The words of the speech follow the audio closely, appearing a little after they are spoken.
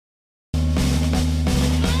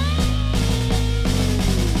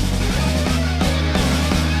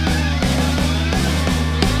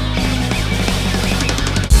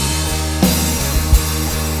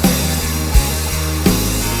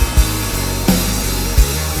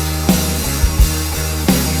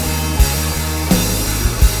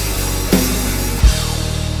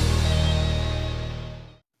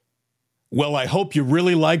Well, I hope you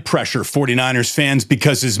really like pressure, 49ers fans,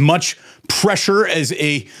 because as much pressure as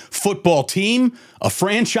a football team, a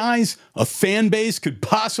franchise, a fan base could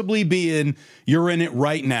possibly be in, you're in it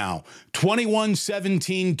right now.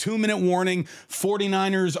 21-17, 2-minute warning.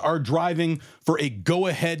 49ers are driving for a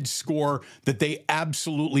go-ahead score that they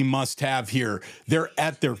absolutely must have here. They're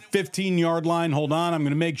at their 15-yard line. Hold on, I'm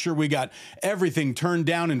going to make sure we got everything turned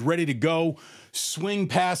down and ready to go. Swing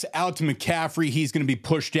pass out to McCaffrey. He's going to be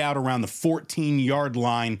pushed out around the 14-yard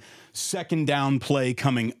line. Second down play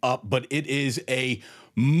coming up, but it is a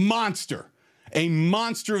monster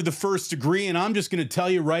of the first degree. And I'm just going to tell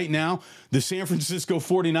you right now, the San Francisco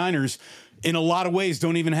 49ers, in a lot of ways,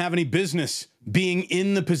 don't even have any business being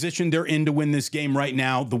in the position they're in to win this game right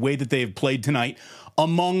now, the way that they have played tonight.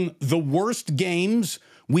 Among the worst games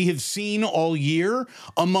we have seen all year,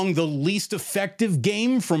 among the least effective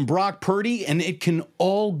game from Brock Purdy, and it can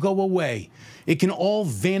all go away. It can all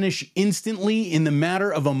vanish instantly in the matter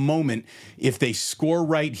of a moment if they score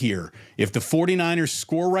right here. If the 49ers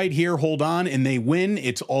score right here, hold on, and they win,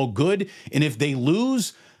 it's all good. And if they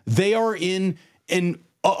lose, they are in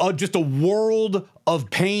just a world of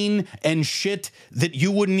pain and shit that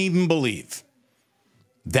you wouldn't even believe.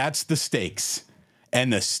 That's the stakes.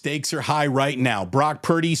 And the stakes are high right now. Brock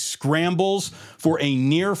Purdy scrambles for a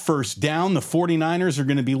near first down. The 49ers are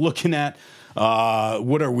going to be looking at,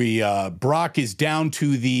 Brock is down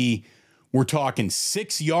to we're talking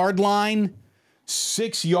 6-yard line.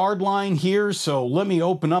 6-yard line here. So let me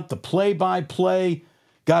open up the play-by-play.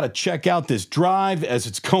 Got to check out this drive as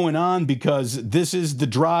it's going on, because this is the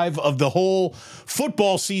drive of the whole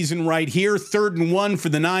football season right here. 3rd and 1 for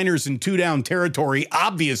the Niners in 2-down territory,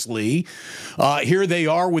 obviously. Here they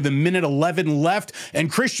are with 1:11 left,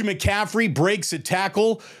 and Christian McCaffrey breaks a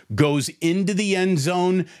tackle, goes into the end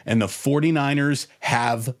zone, and the 49ers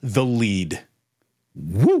have the lead.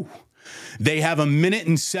 Woo! They have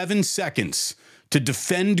 1:07 to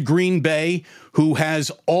defend Green Bay, who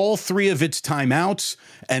has all 3 of its timeouts,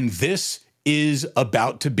 and this is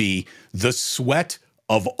about to be the sweat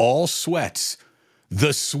of all sweats.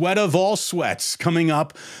 The sweat of all sweats coming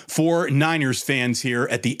up for Niners fans here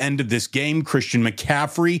at the end of this game. Christian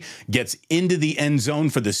McCaffrey gets into the end zone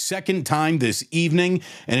for the second time this evening,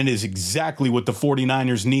 and it is exactly what the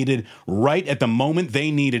 49ers needed right at the moment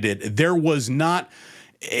they needed it. There was not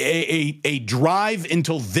a drive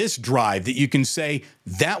until this drive that you can say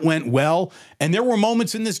that went well. And there were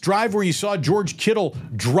moments in this drive where you saw George Kittle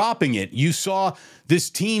dropping it. You saw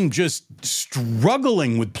this team just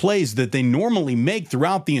struggling with plays that they normally make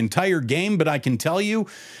throughout the entire game. But I can tell you,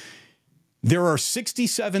 there are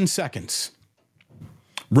 67 seconds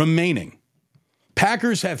remaining.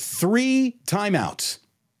 Packers have 3 timeouts.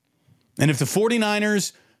 And if the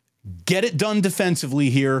 49ers get it done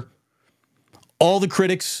defensively here, all the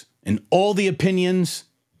critics and all the opinions,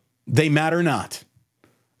 they matter not.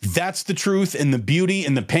 That's the truth and the beauty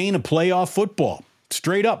and the pain of playoff football.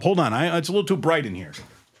 Straight up. Hold on. It's a little too bright in here.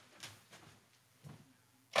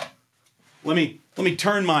 Let me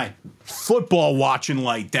turn my football watching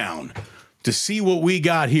light down to see what we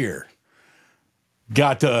got here.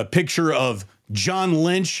 Got a picture of John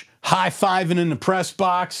Lynch high-fiving in the press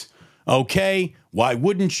box. Okay, why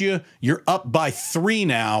wouldn't you? You're up by 3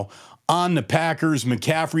 now on the Packers.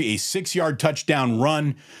 McCaffrey, a 6-yard touchdown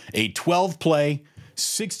run, a 12-play,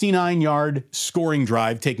 69-yard scoring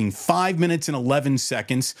drive, taking 5 minutes and 11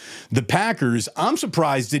 seconds. The Packers, I'm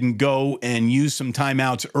surprised, didn't go and use some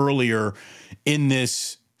timeouts earlier in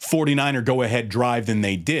this 49er go-ahead drive than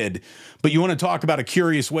they did. But you want to talk about a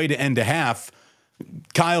curious way to end a half.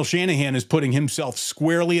 Kyle Shanahan is putting himself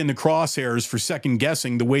squarely in the crosshairs for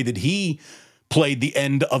second-guessing the way that he played the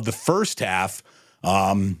end of the first half.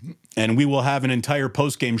 And we will have an entire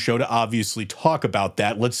postgame show to obviously talk about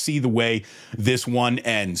that. Let's see the way this one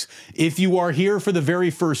ends. If you are here for the very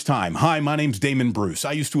first time, hi, my name's Damon Bruce.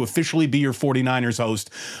 I used to officially be your 49ers host,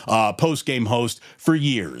 postgame host for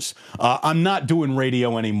years. I'm not doing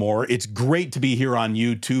radio anymore. It's great to be here on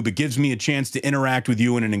YouTube. It gives me a chance to interact with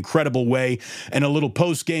you in an incredible way. And a little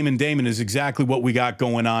postgame and Damon is exactly what we got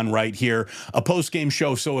going on right here. A postgame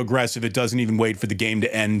show so aggressive it doesn't even wait for the game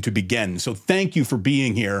to end to begin. So thank you for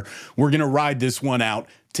being here. We're going to ride this one out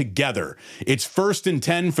together. It's 1st and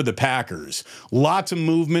 10 for the Packers. Lots of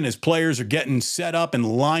movement as players are getting set up and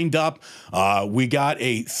lined up. We got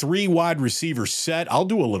a 3 wide receiver set. I'll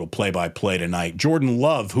do a little play-by-play tonight. Jordan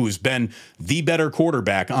Love, who has been the better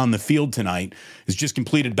quarterback on the field tonight, has just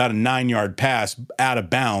completed about a 9-yard pass out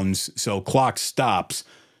of bounds. So clock stops.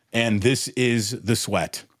 And this is the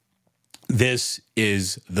sweat. This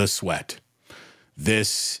is the sweat.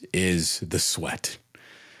 This is the sweat.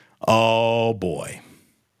 Oh, boy.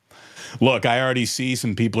 Look, I already see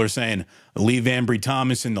some people are saying, leave Ambry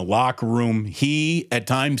Thomas in the locker room. He, at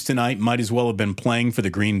times tonight, might as well have been playing for the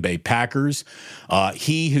Green Bay Packers.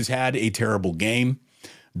 He has had a terrible game.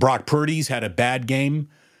 Brock Purdy's had a bad game.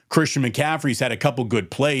 Christian McCaffrey's had a couple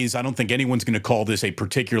good plays. I don't think anyone's going to call this a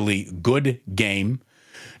particularly good game.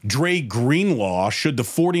 Dre Greenlaw, should the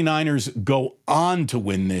 49ers go on to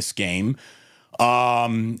win this game,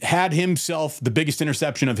 had himself the biggest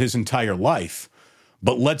interception of his entire life.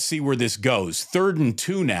 But let's see where this goes. 3rd and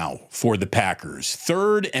 2 now for the Packers.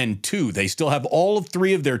 3rd and 2. They still have all of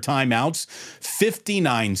 3 of their timeouts.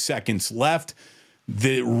 59 seconds left.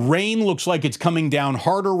 The rain looks like it's coming down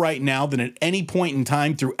harder right now than at any point in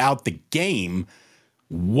time throughout the game.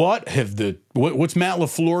 What's Matt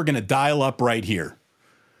LaFleur going to dial up right here?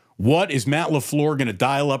 What is Matt LaFleur going to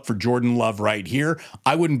dial up for Jordan Love right here?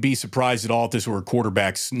 I wouldn't be surprised at all if this were a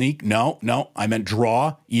quarterback sneak. No, I meant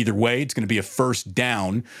draw. Either way, it's going to be a first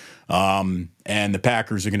down. And the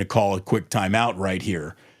Packers are going to call a quick timeout right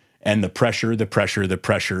here. And the pressure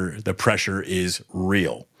is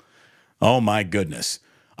real. Oh, my goodness.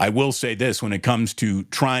 I will say this, when it comes to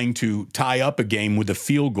trying to tie up a game with a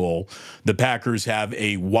field goal, the Packers have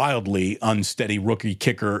a wildly unsteady rookie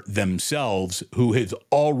kicker themselves who has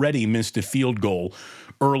already missed a field goal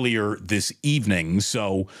earlier this evening.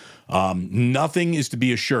 So nothing is to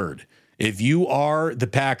be assured. If you are the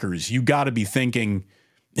Packers, you got to be thinking,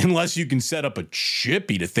 unless you can set up a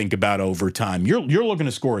chippy to think about overtime, you're looking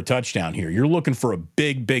to score a touchdown here. You're looking for a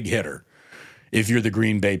big, big hitter. If you're the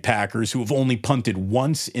Green Bay Packers, who have only punted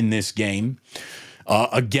once in this game.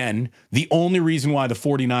 Again, the only reason why the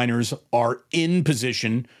 49ers are in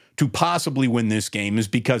position to possibly win this game is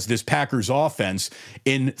because this Packers offense,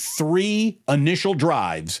 in 3 initial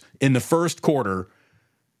drives in the first quarter,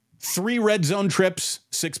 3 red zone trips,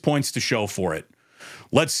 6 points to show for it.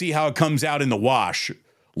 Let's see how it comes out in the wash.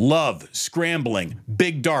 Love, scrambling,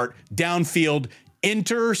 big dart, downfield,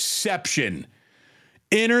 interception.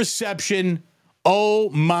 Oh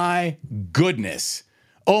my goodness.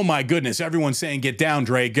 Everyone's saying, get down,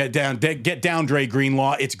 Dre, get down, Dre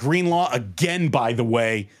Greenlaw. It's Greenlaw again, by the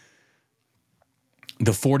way.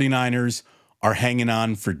 The 49ers are hanging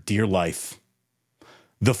on for dear life.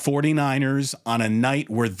 The 49ers, on a night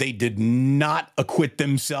where they did not acquit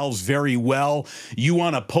themselves very well. You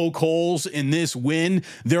want to poke holes in this win?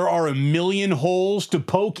 There are a million holes to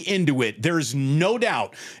poke into it. There's no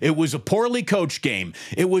doubt it was a poorly coached game.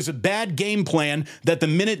 It was a bad game plan that the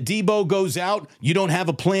minute Debo goes out, you don't have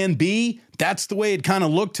a plan B. That's the way it kind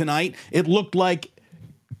of looked tonight. It looked like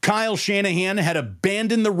Kyle Shanahan had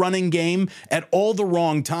abandoned the running game at all the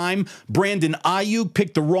wrong time. Brandon Ayuk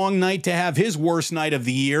picked the wrong night to have his worst night of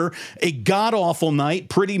the year. A god-awful night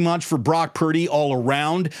pretty much for Brock Purdy all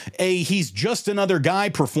around. He's just another guy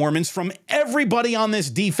performance from everybody on this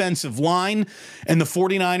defensive line. And the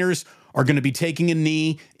 49ers are going to be taking a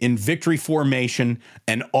knee in victory formation,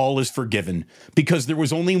 and all is forgiven. Because there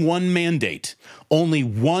was only one mandate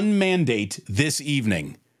this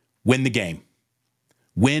evening: win the game.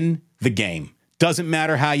 Win the game. Doesn't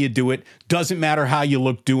matter how you do it. Doesn't matter how you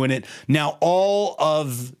look doing it. Now, all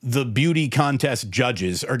of the beauty contest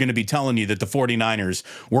judges are going to be telling you that the 49ers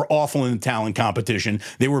were awful in the talent competition.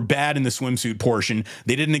 They were bad in the swimsuit portion.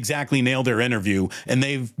 They didn't exactly nail their interview. And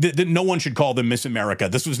no one should call them Miss America.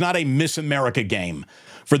 This was not a Miss America game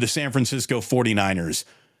for the San Francisco 49ers.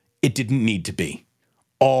 It didn't need to be.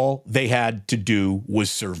 All they had to do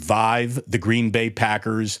was survive the Green Bay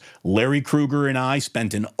Packers. Larry Krueger and I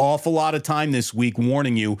spent an awful lot of time this week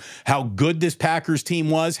warning you how good this Packers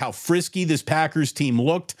team was, how frisky this Packers team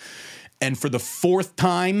looked. And for the 4th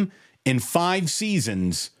time in 5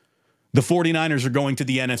 seasons, the 49ers are going to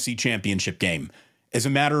the NFC Championship game. As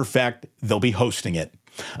a matter of fact, they'll be hosting it.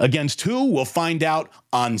 Against who? We'll find out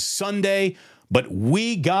on Sunday. But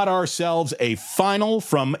we got ourselves a final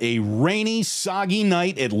from a rainy, soggy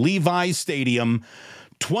night at Levi's Stadium,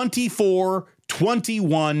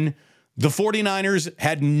 24-21. The 49ers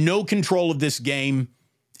had no control of this game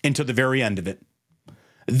until the very end of it.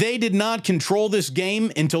 They did not control this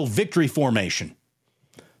game until victory formation.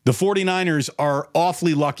 The 49ers are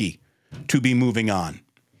awfully lucky to be moving on.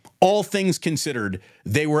 All things considered,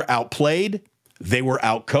 they were outplayed, they were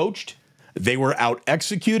outcoached, they were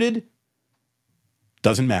out-executed.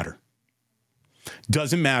 Doesn't matter.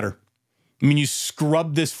 Doesn't matter. I mean, you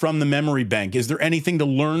scrub this from the memory bank. Is there anything to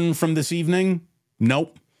learn from this evening?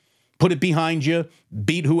 Nope. Put it behind you.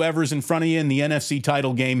 Beat whoever's in front of you in the NFC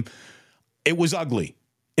title game. It was ugly.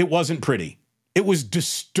 It wasn't pretty. It was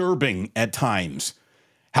disturbing at times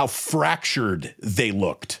how fractured they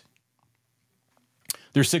looked.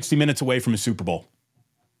 They're 60 minutes away from a Super Bowl.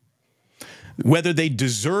 Whether they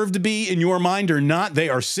deserve to be in your mind or not, they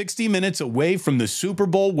are 60 minutes away from the Super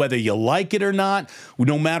Bowl, whether you like it or not.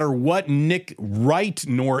 No matter what Nick Wright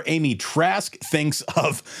nor Amy Trask thinks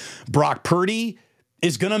of Brock Purdy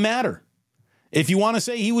is going to matter. If you want to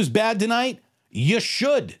say he was bad tonight, you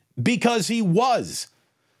should, because he was.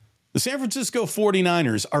 The San Francisco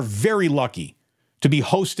 49ers are very lucky to be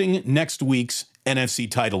hosting next week's NFC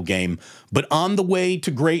title game, but on the way to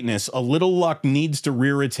greatness, a little luck needs to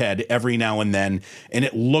rear its head every now and then, and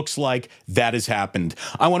it looks like that has happened.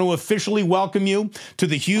 I want to officially welcome you to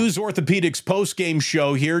the Hughes Orthopedics postgame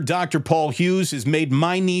show here. Dr. Paul Hughes has made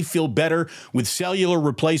my knee feel better with cellular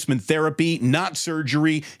replacement therapy, not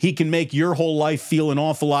surgery. He can make your whole life feel an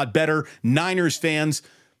awful lot better. Niners fans,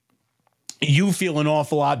 you feel an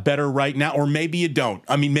awful lot better right now, or maybe you don't.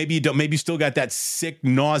 I mean, maybe you don't. Maybe you still got that sick,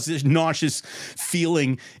 nauseous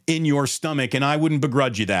feeling in your stomach, and I wouldn't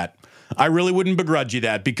begrudge you that. I really wouldn't begrudge you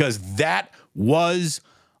that, because that was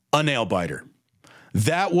a nail-biter.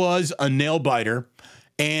 That was a nail-biter,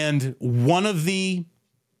 and one of the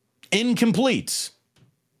incompletes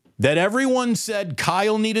that everyone said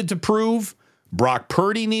Kyle needed to prove, Brock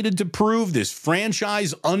Purdy needed to prove, this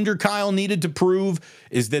franchise under Kyle needed to prove,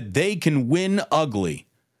 is that they can win ugly.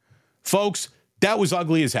 Folks, that was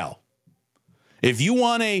ugly as hell. If you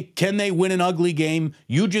want can they win an ugly game,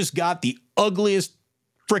 you just got the ugliest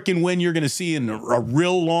freaking win you're going to see in a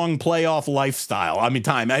real long playoff lifestyle. I mean,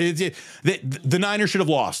 time. The Niners should have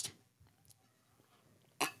lost.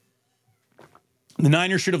 The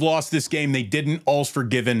Niners should have lost this game. They didn't. All's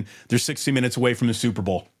forgiven. They're 60 minutes away from the Super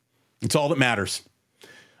Bowl. It's all that matters.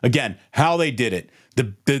 Again, how they did it,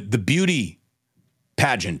 the beauty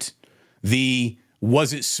pageant,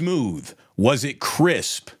 was it smooth? Was it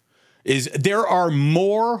crisp? There are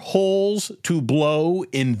more holes to blow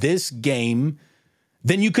in this game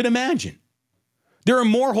than you could imagine. There are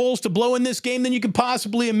more holes to blow in this game than you could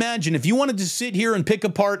possibly imagine. If you wanted to sit here and pick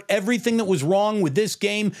apart everything that was wrong with this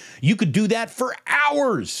game, you could do that for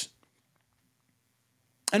hours.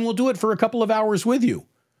 And we'll do it for a couple of hours with you.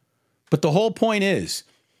 But the whole point is,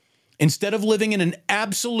 instead of living in an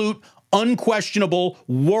absolute, unquestionable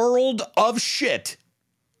world of shit,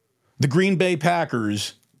 the Green Bay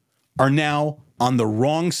Packers are now on the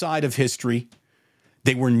wrong side of history.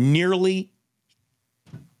 They were nearly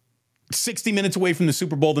 60 minutes away from the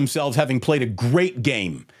Super Bowl themselves, having played a great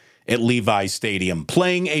game at Levi's Stadium,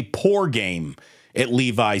 playing a poor game at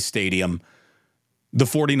Levi's Stadium. The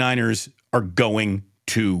 49ers are going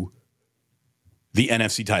to the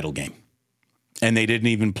NFC title game, and they didn't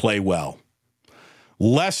even play well.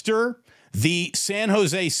 Lester, the San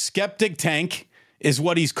Jose skeptic tank, is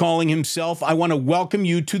what he's calling himself. I want to welcome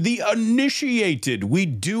you to the initiated. We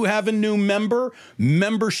do have a new member.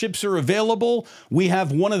 Memberships are available. We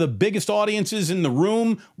have one of the biggest audiences in the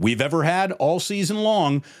room we've ever had all season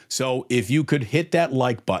long. So if you could hit that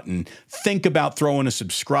like button, think about throwing a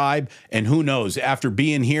subscribe, and who knows, after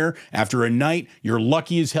being here, after a night, you're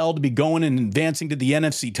lucky as hell to be going and advancing to the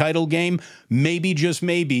NFC title game. Maybe, just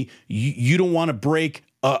maybe, you don't want to break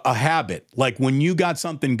a habit. Like when you got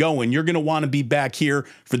something going, you're going to want to be back here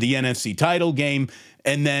for the NFC title game.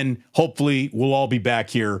 And then hopefully we'll all be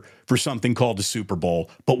back here for something called the Super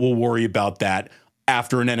Bowl. But we'll worry about that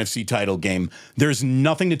after an NFC title game. There's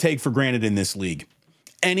nothing to take for granted in this league.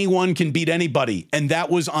 Anyone can beat anybody. And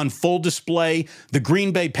that was on full display. The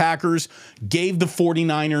Green Bay Packers gave the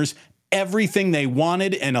 49ers everything they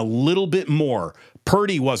wanted and a little bit more.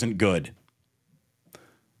 Purdy wasn't good.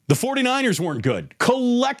 The 49ers weren't good.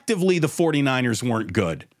 Collectively, the 49ers weren't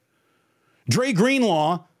good. Dre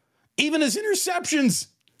Greenlaw, even his interceptions,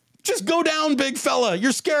 just go down, big fella.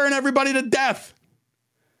 You're scaring everybody to death.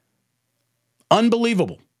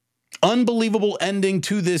 Unbelievable. Unbelievable ending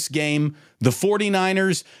to this game. The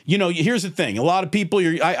 49ers, here's the thing. A lot of people,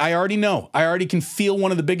 I already know. I already can feel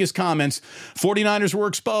one of the biggest comments. 49ers were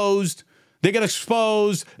exposed. They got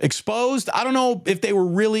exposed. Exposed? I don't know if they were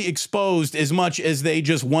really exposed as much as they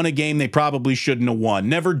just won a game they probably shouldn't have won.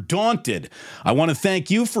 Never daunted. I want to thank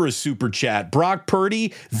you for a super chat. Brock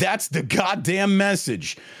Purdy, that's the goddamn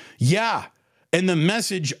message. Yeah, and the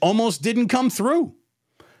message almost didn't come through.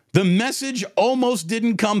 The message almost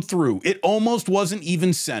didn't come through. It almost wasn't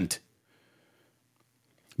even sent.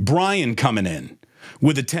 Brian coming in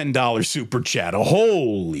with a $10 super chat. Oh,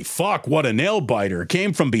 holy fuck, what a nail biter.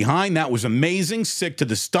 Came from behind. That was amazing. Sick to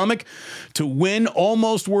the stomach. To win,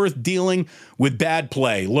 almost worth dealing with bad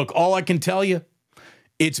play. Look, all I can tell you,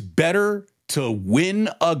 it's better to win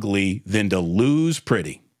ugly than to lose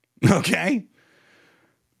pretty. Okay?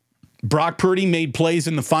 Brock Purdy made plays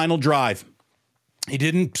in the final drive. He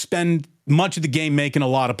didn't spend much of the game making a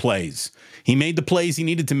lot of plays. He made the plays he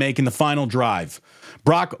needed to make in the final drive.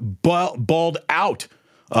 Brock bailed out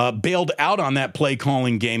on that play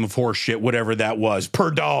calling game of horse shit, whatever that was. Per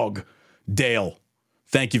dog, Dale.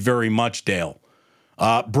 Thank you very much, Dale.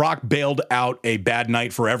 Brock bailed out a bad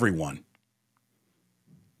night for everyone.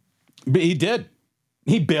 But he did.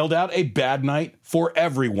 He bailed out a bad night for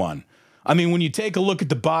everyone. I mean, when you take a look at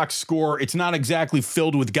the box score, it's not exactly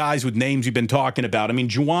filled with guys with names you've been talking about. I mean,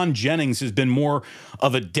 Juwan Jennings has been more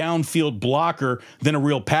of a downfield blocker than a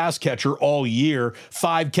real pass catcher all year.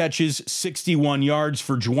 5 catches, 61 yards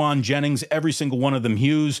for Juwan Jennings, every single one of them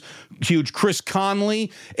huge. Chris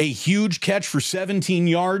Conley, a huge catch for 17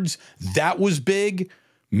 yards. That was big.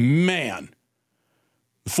 Man,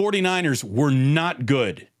 the 49ers were not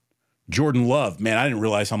good. Jordan Love, man, I didn't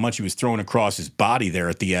realize how much he was throwing across his body there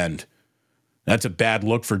at the end. That's a bad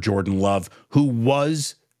look for Jordan Love, who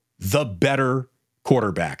was the better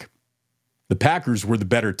quarterback. The Packers were the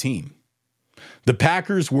better team. The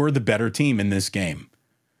Packers were the better team in this game.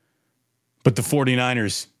 But the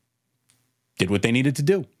 49ers did what they needed to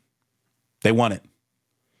do. They won it.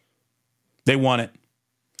 They won it.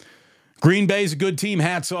 Green Bay's a good team.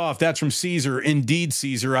 Hats off. That's from Caesar. Indeed,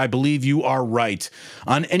 Caesar, I believe you are right.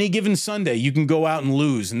 On any given Sunday, you can go out and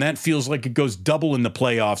lose, and that feels like it goes double in the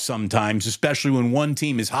playoffs sometimes, especially when one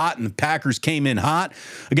team is hot and the Packers came in hot.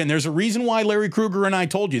 Again, there's a reason why Larry Krueger and I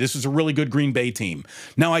told you this was a really good Green Bay team.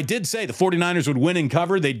 Now, I did say the 49ers would win and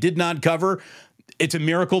cover. They did not cover. It's a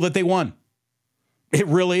miracle that they won. It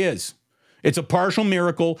really is. It's a partial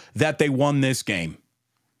miracle that they won this game.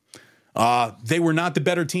 They were not the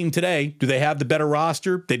better team today. Do they have the better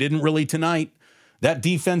roster? They didn't really tonight. That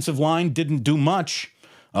defensive line didn't do much.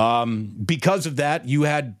 Because of that, you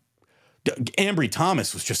had Ambry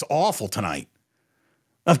Thomas was just awful tonight.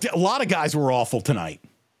 A lot of guys were awful tonight.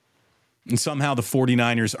 And somehow the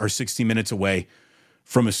 49ers are 60 minutes away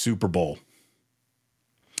from a Super Bowl.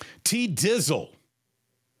 T. Dizzle.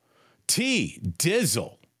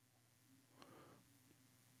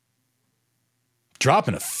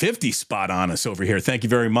 Dropping a 50 spot on us over here. Thank you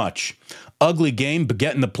very much. Ugly game, but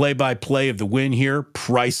getting the play-by-play of the win here,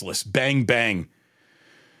 priceless. Bang, bang.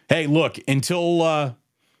 Hey, look, until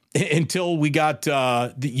we got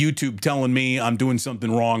the YouTube telling me I'm doing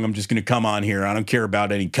something wrong, I'm just going to come on here. I don't care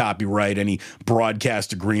about any copyright, any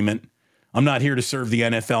broadcast agreement. I'm not here to serve the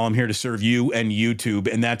NFL. I'm here to serve you and YouTube,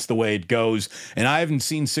 and that's the way it goes. And I haven't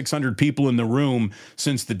seen 600 people in the room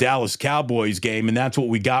since the Dallas Cowboys game, and that's what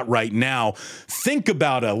we got right now. Think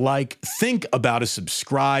about a like, think about a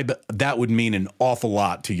subscribe. That would mean an awful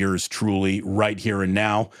lot to yours truly right here and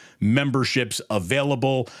now. Memberships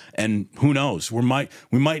available, and who knows, we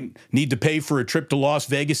might need to pay for a trip to Las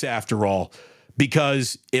Vegas after all,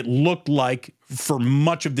 because it looked like for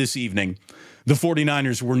much of this evening, the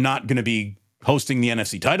 49ers were not going to be hosting the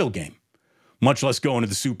NFC title game, much less going to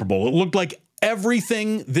the Super Bowl. It looked like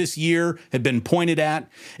everything this year had been pointed at.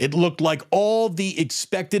 It looked like all the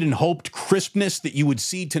expected and hoped crispness that you would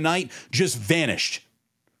see tonight just vanished.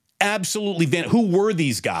 Absolutely vanished. Who were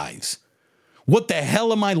these guys? What the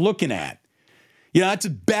hell am I looking at? You know, that's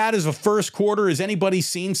as bad as a first quarter as anybody's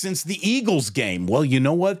seen since the Eagles game. Well, you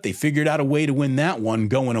know what? They figured out a way to win that one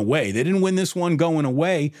going away. They didn't win this one going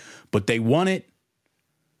away, but they won it.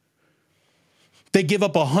 They give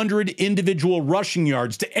up 100 individual rushing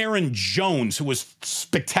yards to Aaron Jones, who was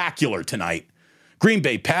spectacular tonight. Green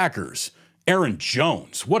Bay Packers, Aaron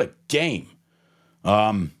Jones, what a game.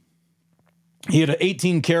 He had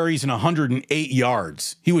 18 carries and 108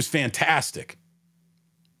 yards. He was fantastic.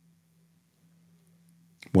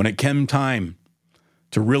 When it came time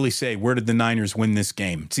to really say, where did the Niners win this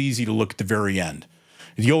game? It's easy to look at the very end.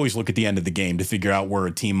 You always look at the end of the game to figure out where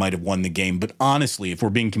a team might have won the game. But honestly, if we're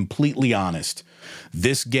being completely honest,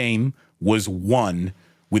 this game was won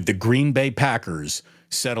with the Green Bay Packers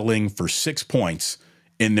settling for 6 points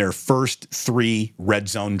in their first 3 red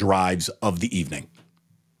zone drives of the evening.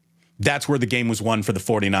 That's where the game was won for the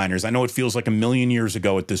 49ers. I know it feels like a million years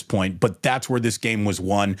ago at this point, but that's where this game was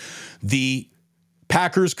won. The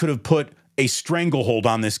Packers could have put a stranglehold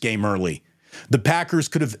on this game early. The Packers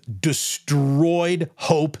could have destroyed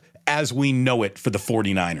hope as we know it for the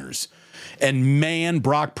 49ers. And man,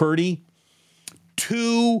 Brock Purdy,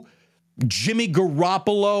 to Jimmy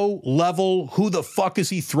Garoppolo level, who the fuck is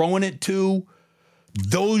he throwing it to?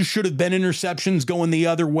 Those should have been interceptions going the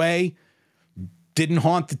other way. Didn't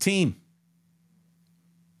haunt the team.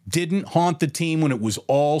 Didn't haunt the team when it was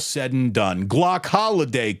all said and done. Glock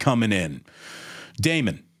Holiday coming in.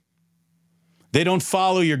 Damon, they don't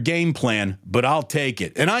follow your game plan, but I'll take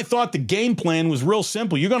it. And I thought the game plan was real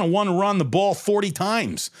simple. You're going to want to run the ball 40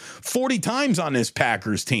 times. 40 times on this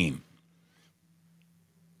Packers team.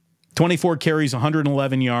 24 carries,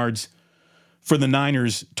 111 yards for the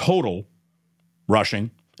Niners total rushing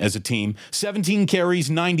as a team. 17 carries,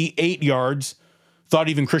 98 yards. Thought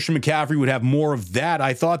even Christian McCaffrey would have more of that.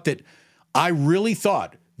 I really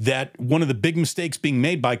thought that one of the big mistakes being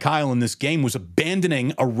made by Kyle in this game was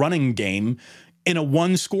abandoning a running game in a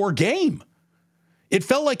one-score game. It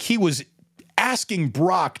felt like he was asking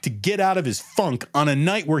Brock to get out of his funk on a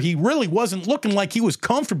night where he really wasn't looking like he was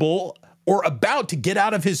comfortable or about to get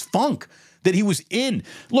out of his funk that he was in.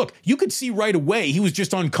 Look, you could see right away he was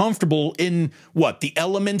just uncomfortable in the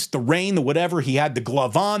elements, the rain, the whatever. He had the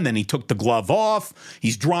glove on, then he took the glove off.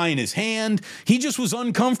 He's drying his hand. He just was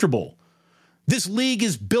uncomfortable. This league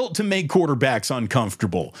is built to make quarterbacks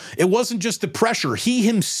uncomfortable. It wasn't just the pressure. He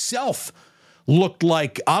himself looked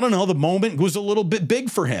like, the moment was a little bit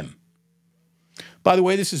big for him. By the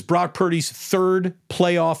way, this is Brock Purdy's third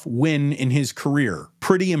playoff win in his career.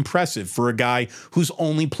 Pretty impressive for a guy who's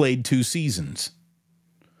only played 2 seasons.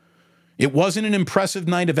 It wasn't an impressive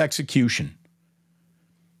night of execution.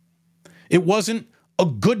 It wasn't a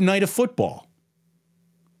good night of football.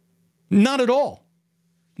 Not at all.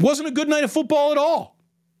 It wasn't a good night of football at all.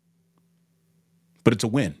 But it's a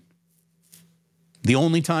win. The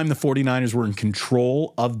only time the 49ers were in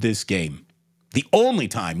control of this game, the only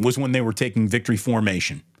time, was when they were taking victory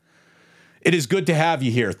formation. It is good to have you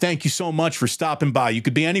here. Thank you so much for stopping by. You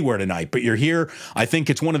could be anywhere tonight, but you're here. I think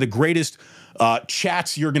it's one of the greatest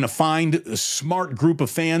chats you're going to find. A smart group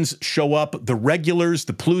of fans show up. The regulars,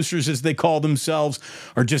 the plusers as they call themselves,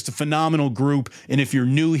 are just a phenomenal group. And if you're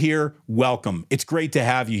new here, welcome. It's great to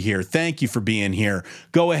have you here. Thank you for being here.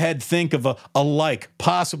 Go ahead, think of a like,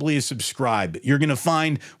 possibly a subscribe. You're going to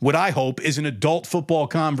find what I hope is an adult football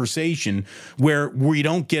conversation where we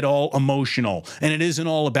don't get all emotional. And it isn't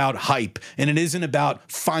all about hype. And it isn't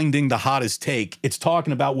about finding the hottest take. It's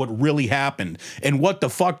talking about what really happened. And what the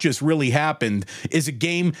fuck just really happened is a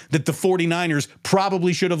game that the 49ers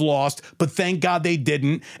probably should have lost, but thank God they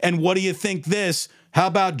didn't. And what do you think this? How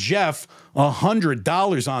about Jeff?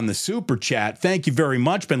 $100 on the super chat. Thank you very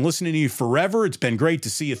much. Been listening to you forever. It's been great to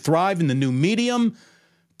see you thrive in the new medium.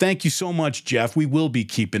 Thank you so much, Jeff. We will be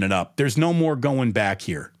keeping it up. There's no more going back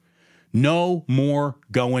here. No more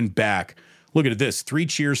going back. Look at this. 3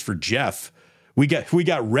 cheers for Jeff. We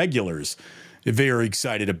got regulars. Very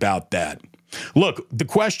excited about that. Look, the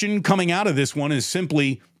question coming out of this one is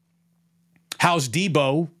simply, how's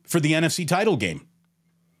Debo for the NFC title game?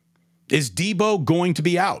 Is Debo going to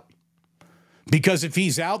be out? Because if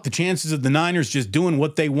he's out, the chances of the Niners just doing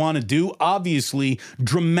what they want to do obviously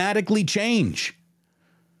dramatically change.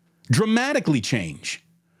 Dramatically change.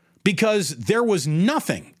 Because there was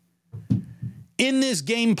nothing in this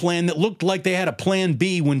game plan that looked like they had a plan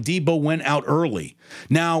B when Debo went out early.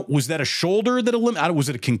 Now, was that a shoulder that was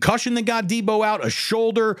it a concussion that got Debo out? A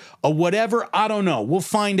shoulder? A whatever? I don't know. We'll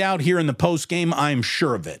find out here in the post game. I'm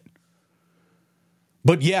sure of it.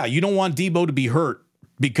 But yeah, you don't want Debo to be hurt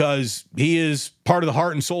because he is part of the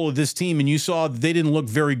heart and soul of this team. And you saw they didn't look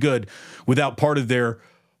very good without part of their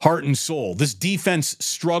heart and soul. This defense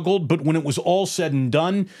struggled, but when it was all said and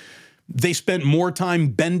done, they spent more time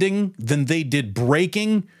bending than they did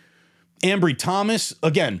breaking. Ambry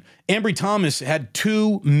Thomas had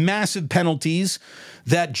 2 massive penalties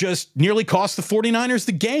that just nearly cost the 49ers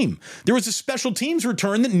the game. There was a special teams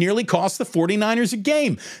return that nearly cost the 49ers a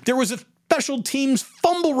game. There was a special teams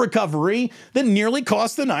fumble recovery that nearly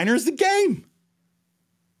cost the Niners the game.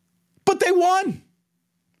 But they won.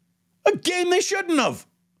 A game they shouldn't have.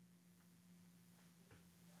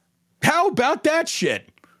 How about that shit?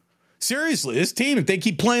 Seriously, this team, if they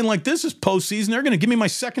keep playing like this postseason, they're going to give me my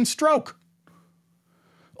second stroke.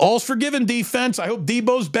 All's forgiven, defense. I hope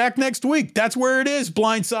Debo's back next week. That's where it is,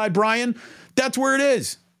 blindside Brian. That's where it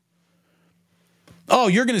is. Oh,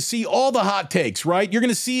 you're going to see all the hot takes, right? You're going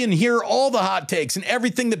to see and hear all the hot takes and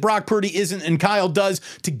everything that Brock Purdy isn't and Kyle does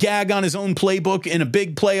to gag on his own playbook in a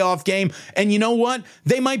big playoff game. And you know what?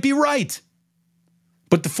 They might be right.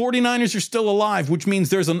 But the 49ers are still alive, which means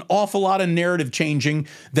there's an awful lot of narrative changing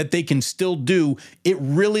that they can still do. It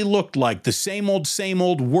really looked like the same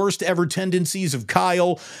old, worst ever tendencies of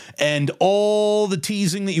Kyle, and all the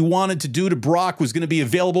teasing that you wanted to do to Brock was going to be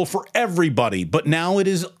available for everybody. But now it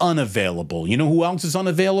is unavailable. You know who else is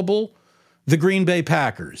unavailable? The Green Bay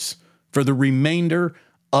Packers for the remainder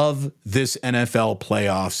of this NFL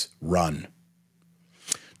playoffs run.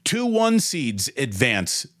 2 1 seeds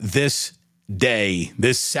advance this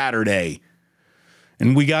Saturday.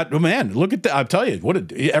 And we got, look at that. I'll tell you,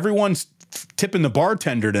 everyone's tipping the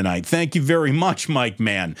bartender tonight. Thank you very much, Mike,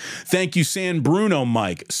 man. Thank you, San Bruno,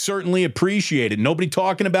 Mike. Certainly appreciate it. Nobody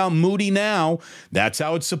talking about Moody now. That's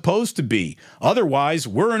how it's supposed to be. Otherwise,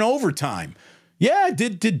 we're in overtime. Yeah,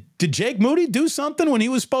 did Jake Moody do something when he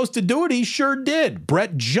was supposed to do it? He sure did.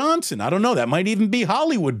 Brett Johnson. I don't know. That might even be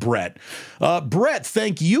Hollywood Brett. Brett,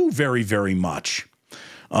 thank you very, very much.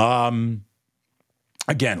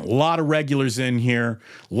 Again, a lot of regulars in here,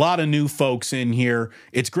 a lot of new folks in here.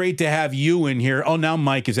 It's great to have you in here. Oh, now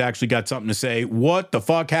Mike has actually got something to say. What the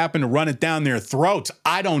fuck happened to run it down their throats?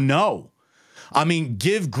 I don't know. I mean,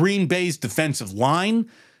 give Green Bay's defensive line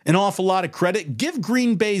an awful lot of credit. Give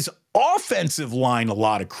Green Bay's offensive line a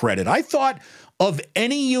lot of credit. I thought of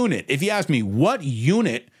any unit, if you ask me, what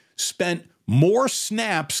unit spent more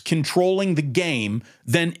snaps controlling the game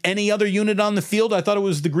than any other unit on the field, I thought it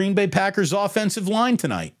was the Green Bay Packers offensive line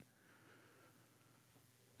tonight.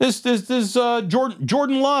 This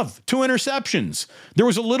Jordan Love, 2 interceptions. There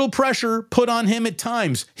was a little pressure put on him at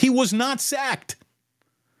times. He was not sacked.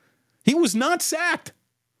 He was not sacked.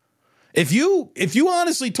 If you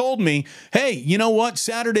honestly told me, hey, you know what,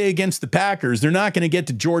 Saturday against the Packers, they're not going to get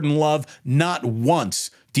to Jordan Love not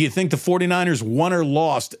once. Do you think the 49ers won or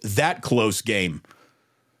lost that close game?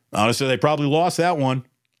 Honestly, they probably lost that one.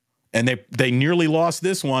 And they nearly lost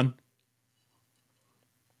this one.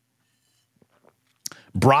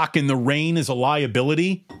 Brock in the rain is a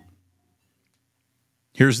liability.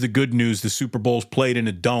 Here's the good news. The Super Bowl's played in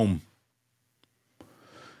a dome.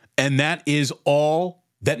 And that is all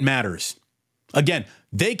that matters. Again,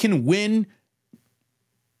 they can win.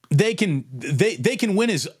 They can win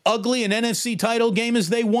as ugly an NFC title game as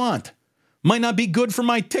they want. Might not be good for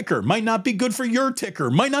my ticker. Might not be good for your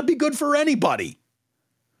ticker. Might not be good for anybody.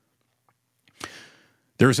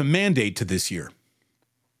 There's a mandate to this year.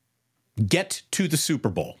 Get to the Super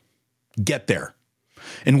Bowl. Get there.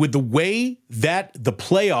 And with the way that the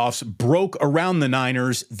playoffs broke around the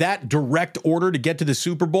Niners, that direct order to get to the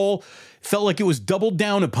Super Bowl felt like it was doubled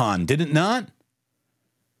down upon, did it not?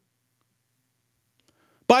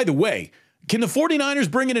 By the way, can the 49ers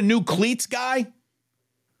bring in a new cleats guy?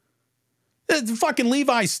 It's fucking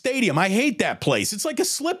Levi's Stadium. I hate that place. It's like a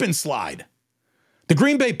slip and slide. The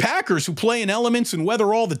Green Bay Packers, who play in elements and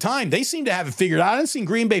weather all the time, they seem to have it figured out. I haven't seen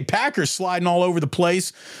Green Bay Packers sliding all over the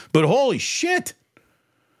place, but holy shit.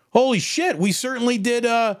 Holy shit, we certainly did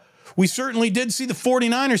see the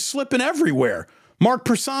 49ers slipping everywhere. Mark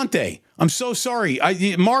Persante, I'm so sorry.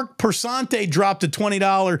 Mark Persante dropped a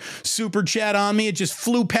 $20 super chat on me. It just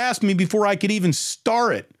flew past me before I could even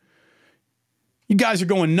star it. You guys are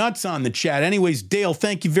going nuts on the chat. Anyways, Dale,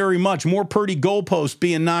 thank you very much. More Purdy goalposts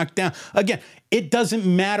being knocked down. Again, it doesn't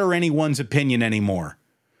matter anyone's opinion anymore.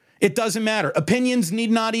 It doesn't matter. Opinions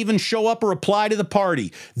need not even show up or apply to the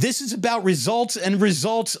party. This is about results and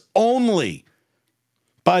results only.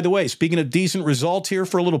 By the way, speaking of decent results here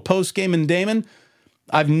for a little post-game and Damon,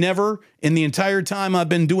 I've never, in the entire time I've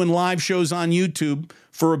been doing live shows on YouTube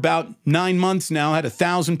for about 9 months now, had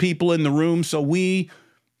 1,000 people in the room, so we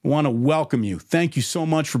want to welcome you. Thank you so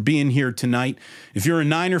much for being here tonight. If you're a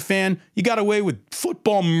Niner fan, you got away with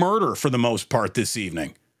football murder for the most part this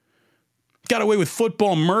evening. Got away with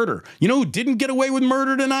football murder. You know who didn't get away with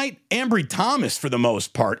murder tonight? Ambry Thomas for the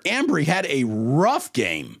most part. Ambry had a rough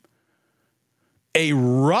game. A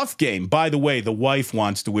rough game. By the way, the wife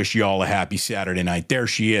wants to wish y'all a happy Saturday night. There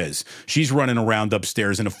she is. She's running around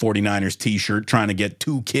upstairs in a 49ers t-shirt trying to get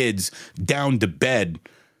 2 kids down to bed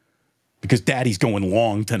because daddy's going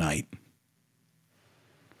long tonight.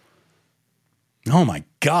 Oh my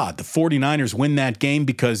God, the 49ers win that game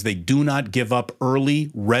because they do not give up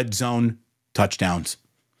early red zone touchdowns.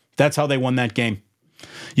 That's how they won that game.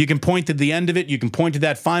 You can point to the end of it. You can point to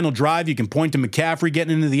that final drive. You can point to McCaffrey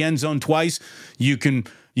getting into the end zone twice. You can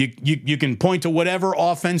point to whatever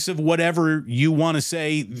offensive, whatever you want to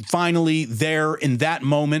say, finally there in that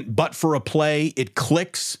moment, but for a play, it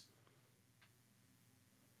clicks.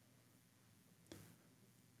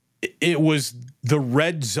 It was the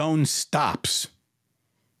red zone stops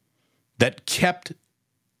that kept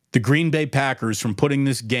the Green Bay Packers from putting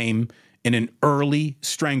this game in an early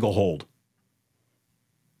stranglehold.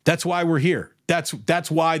 That's why we're here.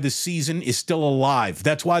 That's why the season is still alive.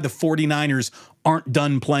 That's why the 49ers aren't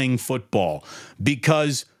done playing football,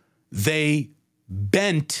 because they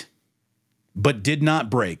bent but did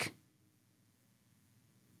not break.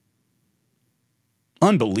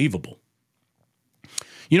 Unbelievable.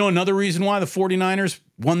 You know, another reason why the 49ers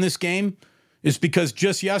won this game is because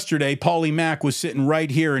just yesterday, Paulie Mack was sitting right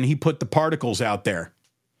here and he put the particles out there.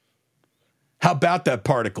 How about that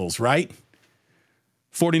particles, right?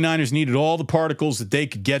 49ers needed all the particles that they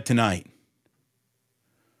could get tonight.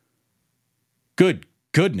 Good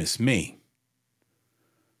goodness me.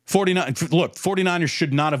 49ers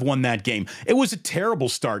should not have won that game. It was a terrible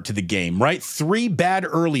start to the game, right? 3 bad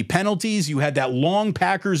early penalties. You had that long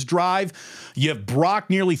Packers drive. You have Brock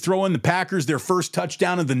nearly throwing the Packers their first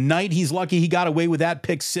touchdown of the night. He's lucky he got away with that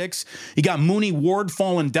pick 6. You got Mooney Ward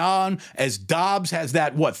falling down as Dobbs has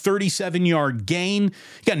that, 37-yard gain. You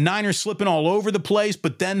got Niners slipping all over the place,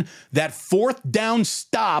 but then that 4th down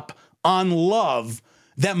stop on Love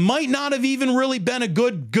that might not have even really been a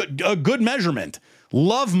good measurement.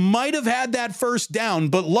 Love might have had that first down,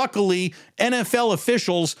 but luckily, NFL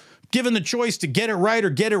officials, given the choice to get it right or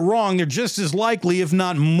get it wrong, they're just as likely, if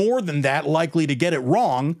not more than that, likely to get it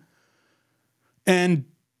wrong. And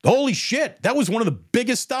holy shit, that was one of the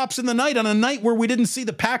biggest stops in the night on a night where we didn't see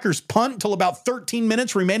the Packers punt until about 13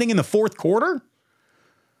 minutes remaining in the 4th quarter.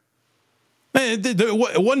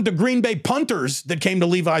 It wasn't the Green Bay punters that came to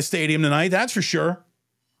Levi Stadium tonight, that's for sure.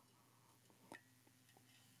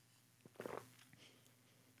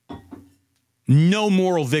 No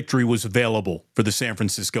moral victory was available for the San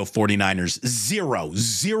Francisco 49ers.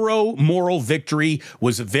 Zero moral victory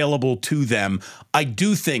was available to them. I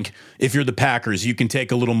do think if you're the Packers, you can take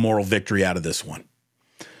a little moral victory out of this one.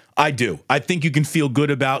 I do. I think you can feel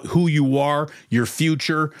good about who you are, your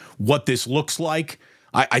future, what this looks like.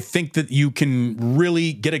 I think that you can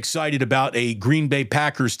really get excited about a Green Bay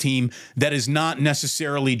Packers team that is not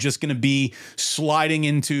necessarily just going to be sliding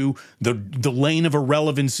into the lane of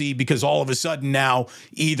irrelevancy because all of a sudden now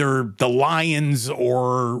either the Lions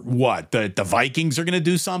or the Vikings are going to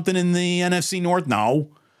do something in the NFC North. No.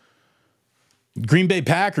 Green Bay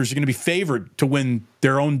Packers are going to be favored to win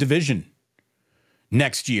their own division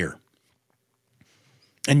next year.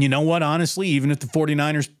 And you know what? Honestly, even if the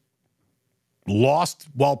 49ers lost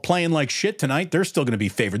while playing like shit tonight, they're still going to be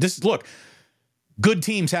favored. Look, good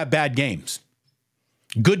teams have bad games.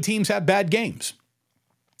 Good teams have bad games.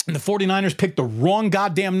 And the 49ers picked the wrong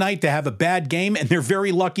goddamn night to have a bad game, and they're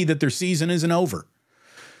very lucky that their season isn't over.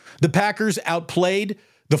 The Packers outplayed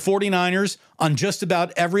the 49ers on just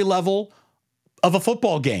about every level of a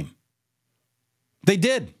football game. They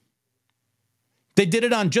did. They did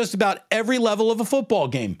it on just about every level of a football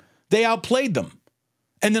game. They outplayed them,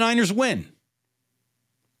 and the Niners win.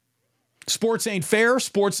 Sports ain't fair.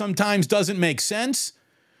 Sports sometimes doesn't make sense.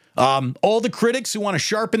 All the critics who want to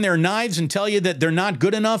sharpen their knives and tell you that they're not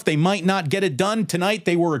good enough, they might not get it done. Tonight,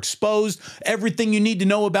 they were exposed. Everything you need to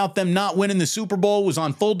know about them not winning the Super Bowl was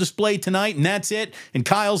on full display tonight, and that's it. And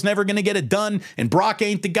Kyle's never going to get it done, and Brock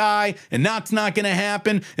ain't the guy, and that's not going to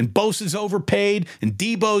happen, and Bosa's overpaid, and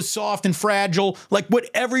Debo's soft and fragile. Like,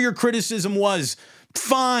 whatever your criticism was,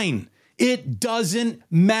 fine. It doesn't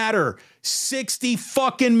matter. 60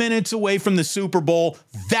 fucking minutes away from the Super Bowl,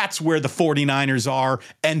 that's where the 49ers are,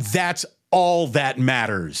 and that's all that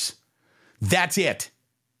matters. That's it.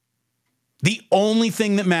 The only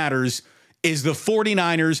thing that matters is the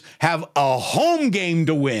 49ers have a home game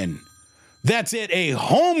to win. That's it, a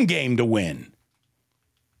home game to win.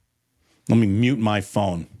 Let me mute my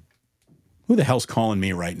phone. Who the hell's calling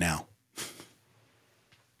me right now?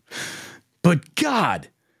 But God,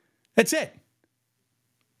 that's it.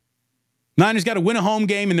 Niners got to win a home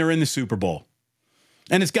game and they're in the Super Bowl.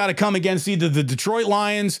 And it's got to come against either the Detroit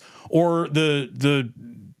Lions or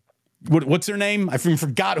what's their name? I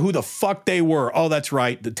forgot who the fuck they were. Oh, that's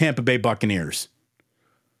right. The Tampa Bay Buccaneers.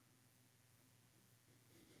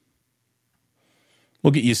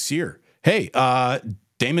 Look at Yasir. Hey,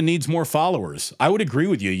 Damon needs more followers. I would agree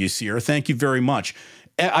with you, Yasir. Thank you very much.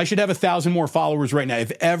 I should have 1,000 more followers right now.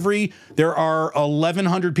 There are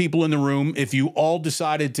 1,100 people in the room. If you all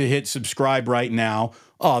decided to hit subscribe right now,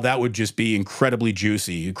 that would just be incredibly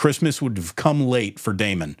juicy. Christmas would have come late for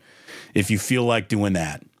Damon if you feel like doing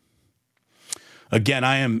that. Again,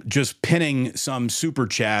 I am just pinning some super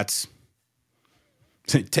chats.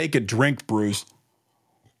 Take a drink, Bruce.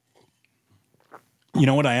 You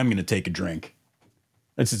know what? I am going to take a drink.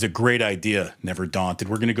 This is a great idea, Never Daunted.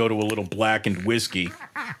 We're going to go to a little blackened whiskey.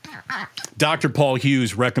 Dr. Paul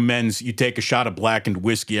Hughes recommends you take a shot of blackened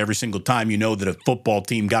whiskey every single time you know that a football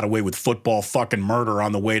team got away with football fucking murder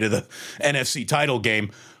on the way to the NFC title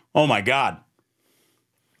game. Oh, my God.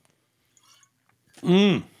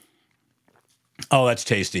 Oh, that's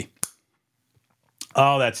tasty.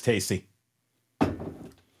 Oh, that's tasty. I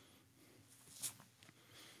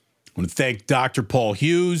want to thank Dr. Paul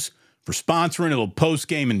Hughes for sponsoring a little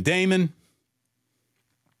Postgame and Damon.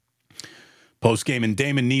 Postgame and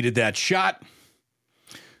Damon needed that shot.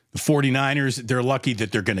 The 49ers, they're lucky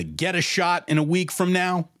that they're going to get a shot in a week from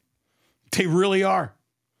now. They really are.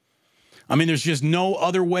 I mean, there's just no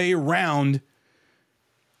other way around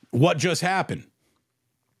what just happened.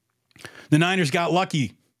 The Niners got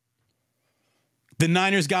lucky. The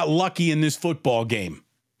Niners got lucky in this football game.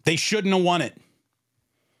 They shouldn't have won it.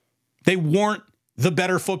 They weren't the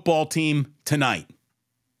better football team tonight.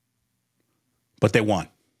 But they won.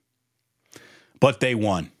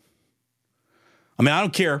 I mean, I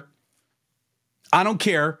don't care. I don't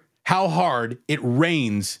care how hard it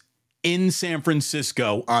rains in San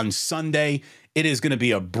Francisco on Sunday. It is going to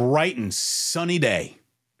be a bright and sunny day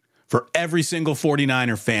for every single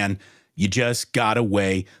 49er fan. You just got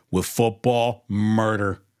away with football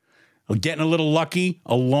murder. Getting a little lucky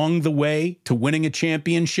along the way to winning a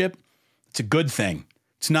championship, it's a good thing.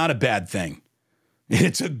 It's not a bad thing.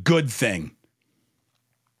 It's a good thing.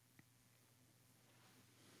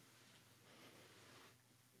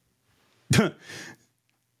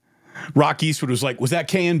 Rock Eastwood was like, was that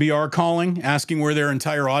KNBR calling, asking where their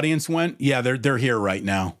entire audience went? Yeah, they're here right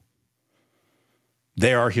now.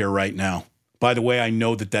 They are here right now. By the way, I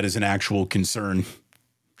know that is an actual concern.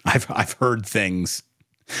 I've heard things.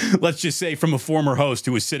 Let's just say from a former host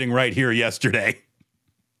who was sitting right here yesterday.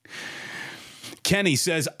 Kenny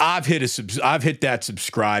says, I've hit that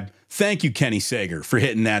subscribe. Thank you, Kenny Sager, for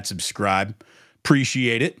hitting that subscribe.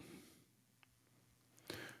 Appreciate it.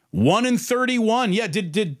 1-31. Yeah,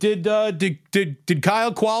 did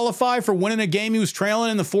Kyle qualify for winning a game he was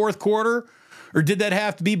trailing in the fourth quarter? Or did that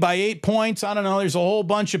have to be by 8 points? I don't know. There's a whole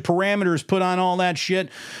bunch of parameters put on all that shit.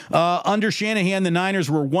 Under Shanahan, the Niners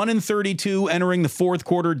were 1-32 entering the fourth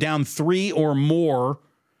quarter, down 3 or more,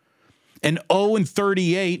 and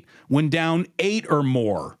 0-38 when down 8 or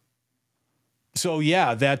more. So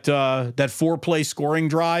yeah, that 4-play scoring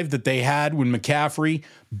drive that they had when McCaffrey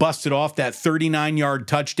busted off that 39-yard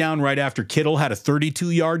touchdown right after Kittle had a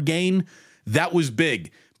 32-yard gain, that was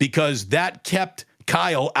big because that kept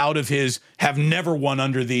Kyle out of his have never won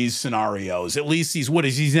under these scenarios. At least he's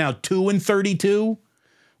now 2-32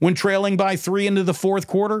 when trailing by 3 into the fourth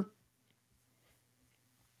quarter.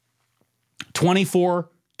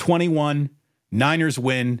 24-21, Niners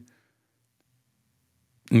win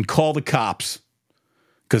and call the cops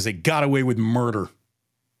because they got away with murder.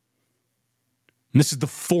 And this is the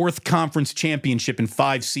 4th conference championship in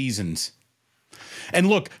 5 seasons. And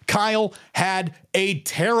look, Kyle had a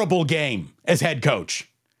terrible game as head coach.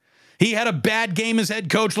 He had a bad game as head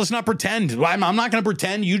coach. Let's not pretend. I'm not going to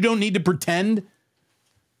pretend. You don't need to pretend.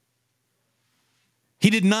 He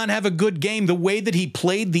did not have a good game. The way that he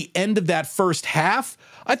played the end of that first half,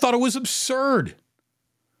 I thought it was absurd.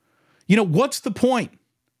 You know, what's the point?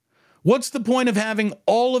 What's the point of having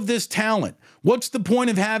all of this talent? What's the point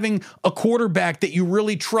of having a quarterback that you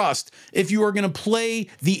really trust if you are going to play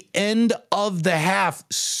the end of the half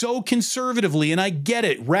so conservatively? And I get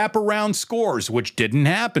it, wraparound scores, which didn't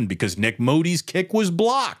happen because Nick Moody's kick was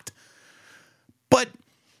blocked. But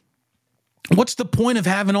what's the point of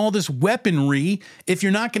having all this weaponry if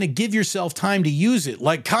you're not going to give yourself time to use it?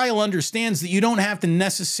 Like, Kyle understands that you don't have to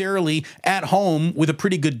necessarily at home with a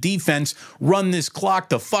pretty good defense run this clock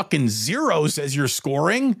to fucking zeros as you're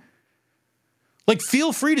scoring. Like,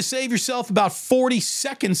 feel free to save yourself about 40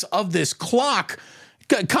 seconds of this clock.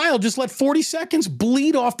 Kyle just let 40 seconds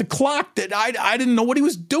bleed off the clock that I didn't know what he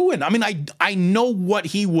was doing. I mean, I know what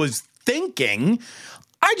he was thinking.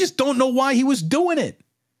 I just don't know why he was doing it.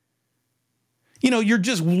 You know, you're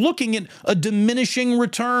just looking at a diminishing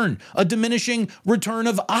return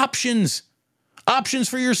of options. Options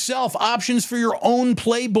for yourself, options for your own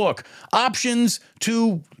playbook, options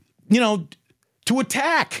to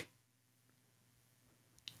attack.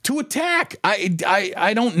 To attack.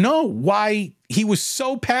 I don't know why he was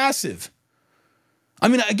so passive. I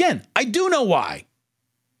mean, again, I do know why.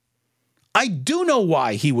 I do know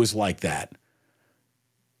why he was like that.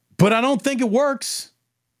 But I don't think it works.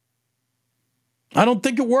 I don't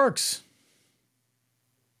think it works.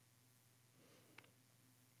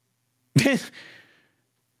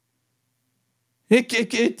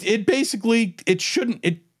 It basically, it shouldn't,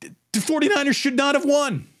 the 49ers should not have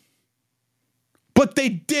won. But they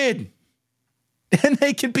did. And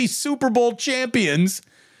they can be Super Bowl champions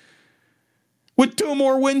with 2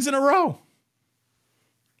 more wins in a row.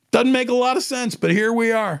 Doesn't make a lot of sense, but here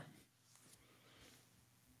we are.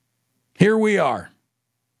 Here we are.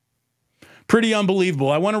 Pretty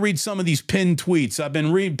unbelievable. I want to read some of these pinned tweets. I've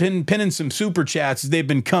been pinning some super chats as they've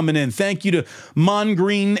been coming in. Thank you to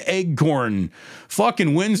Mongreen Eggcorn.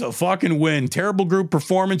 Fucking win's a fucking win. Terrible group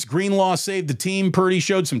performance. Greenlaw saved the team. Purdy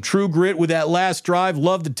showed some true grit with that last drive.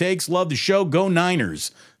 Love the takes. Love the show. Go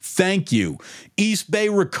Niners. Thank you. East Bay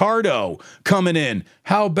Ricardo coming in.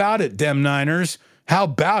 How about it, dem Niners? How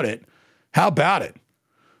about it? How about it?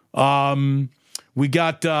 We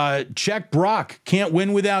got Czech Brock. Can't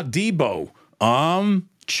win without Debo.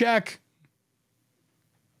 Check.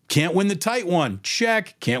 Can't win the tight one.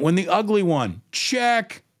 Check. Can't win the ugly one.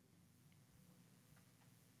 Check.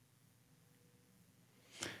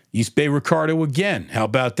 East Bay Ricardo again. How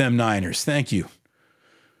about them Niners? Thank you.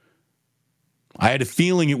 I had a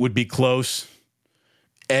feeling it would be close.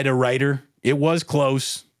 Ed a writer. It was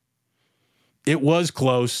close. It was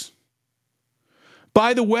close.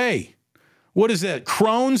 By the way, what is that?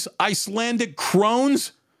 Crohn's? Icelandic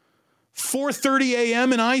Crohn's? 4:30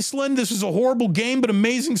 a.m. in Iceland. This is a horrible game, but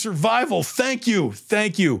amazing survival. Thank you.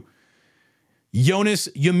 Thank you. Jonas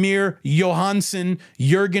Ymir Johansson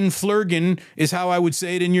Jürgen Flurgen is how I would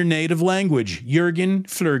say it in your native language. Jürgen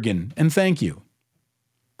Flurgen. And thank you.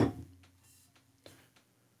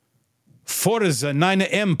 Forza Nine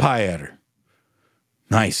Empire.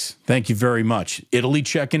 Nice. Thank you very much. Italy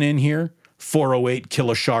checking in here. 408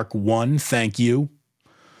 Killer Shark 1. Thank you.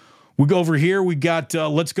 We go over here. We got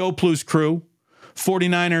Let's Go Plus Crew.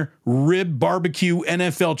 49er Rib Barbecue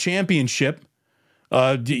NFL Championship.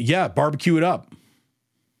 Barbecue it up.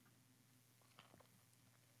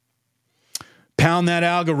 Pound that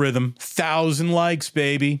algorithm. 1,000 likes,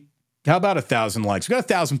 baby. How about 1,000 likes? We got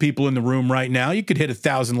 1,000 people in the room right now. You could hit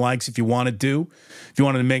 1,000 likes if you wanted to. If you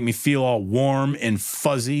wanted to make me feel all warm and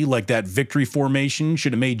fuzzy like that victory formation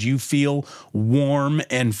should have made you feel warm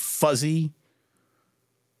and fuzzy.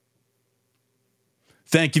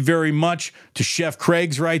 Thank you very much to Chef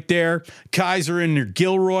Craig's right there. Kaiser and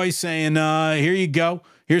Gilroy saying, here you go.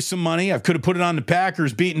 Here's some money. I could have put it on the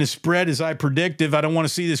Packers, beating the spread as I predicted. I don't want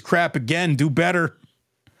to see this crap again. Do better.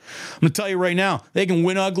 I'm going to tell you right now, they can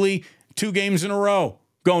win ugly 2 games in a row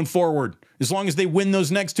going forward. As long as they win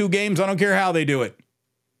those next 2 games, I don't care how they do it.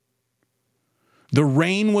 The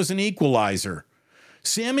rain was an equalizer.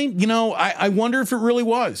 Sammy, I wonder if it really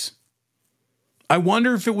was. I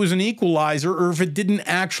wonder if it was an equalizer or if it didn't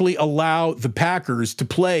actually allow the Packers to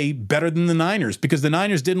play better than the Niners, because the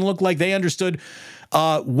Niners didn't look like they understood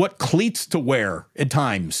what cleats to wear at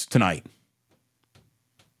times tonight.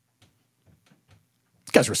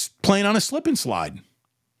 Guys were playing on a slip and slide.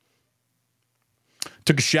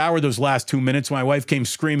 Took a shower those last 2 minutes. My wife came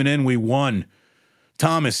screaming in. We won.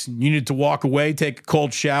 Thomas, you needed to walk away, take a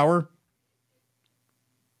cold shower.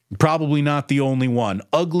 Probably not the only one.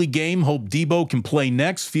 Ugly game. Hope Debo can play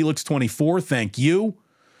next. Felix 24. Thank you.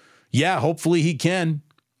 Yeah, hopefully he can.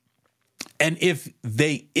 And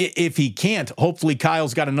if he can't, hopefully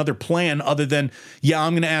Kyle's got another plan other than,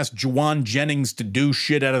 I'm going to ask Juwan Jennings to do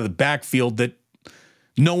shit out of the backfield that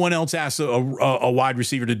no one else asks a wide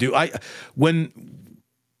receiver to do. When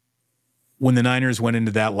the Niners went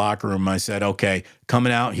into that locker room, I said, okay,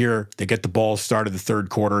 coming out here, they get the ball started the third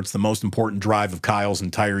quarter. It's the most important drive of Kyle's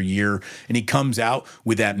entire year. And he comes out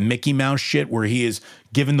with that Mickey Mouse shit where he is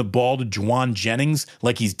giving the ball to Juwan Jennings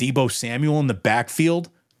like he's Debo Samuel in the backfield.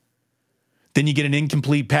 Then you get an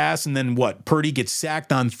incomplete pass, and then what? Purdy gets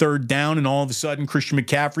sacked on 3rd down, and all of a sudden Christian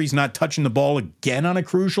McCaffrey's not touching the ball again on a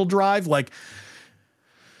crucial drive. Like,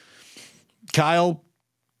 Kyle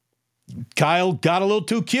got a little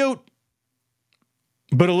too cute.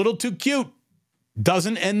 But a little too cute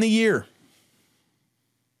doesn't end the year.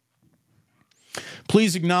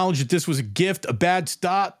 Please acknowledge that this was a gift, a bad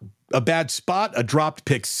spot, a dropped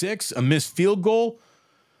pick 6, a missed field goal.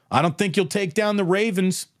 I don't think you'll take down the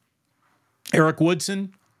Ravens. Eric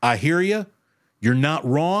Woodson, I hear you. You're not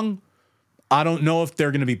wrong. I don't know if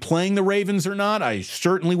they're going to be playing the Ravens or not. I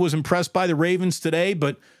certainly was impressed by the Ravens today,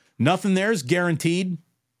 but nothing there is guaranteed.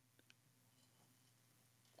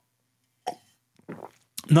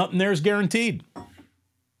 Nothing there is guaranteed.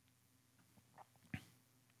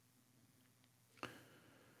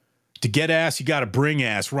 To get ass, you got to bring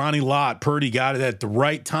ass. Ronnie Lott, Purdy got it at the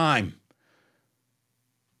right time.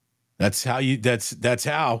 That's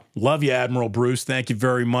how. Love you, Admiral Bruce. Thank you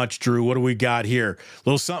very much, Drew. What do we got here? A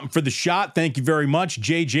little something for the shot. Thank you very much.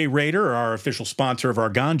 JJ Raider, our official sponsor of our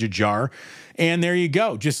Ganja Jar. And there you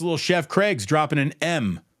go. Just a little Chef Craig's dropping an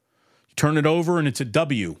M. Turn it over and it's a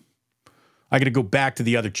W. I got to go back to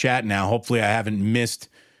the other chat now. Hopefully I haven't missed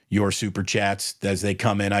your super chats as they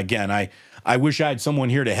come in. Again, I wish I had someone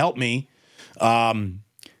here to help me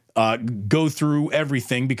go through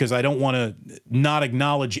everything because I don't want to not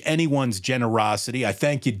acknowledge anyone's generosity. I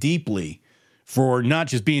thank you deeply for not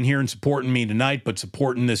just being here and supporting me tonight, but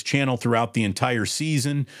supporting this channel throughout the entire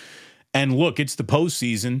season. And look, it's the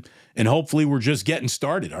postseason, and hopefully we're just getting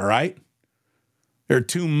started, all right? There are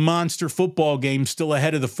 2 monster football games still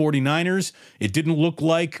ahead of the 49ers. It didn't look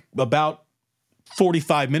like about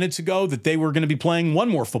 45 minutes ago that they were going to be playing one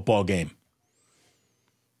more football game.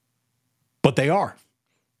 But they are.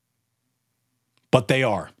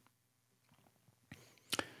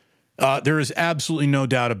 There is absolutely no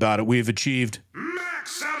doubt about it. We have achieved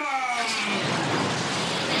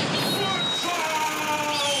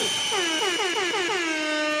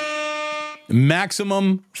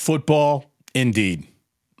maximum football indeed.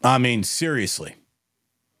 I mean, seriously.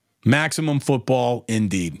 Maximum football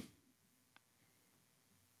indeed.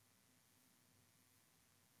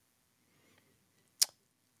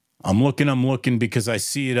 I'm looking because I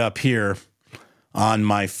see it up here on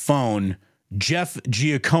my phone. Jeff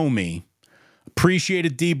Giacomi. Appreciate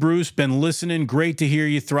it, D. Bruce. Been listening. Great to hear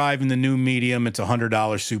you thrive in the new medium. It's a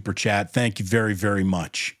 $100 super chat. Thank you very, very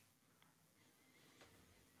much.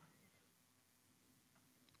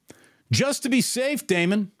 Just to be safe,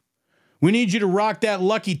 Damon, we need you to rock that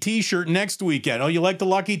Lucky t-shirt next weekend. Oh, you like the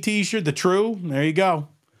Lucky t-shirt? The True? There you go.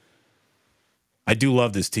 I do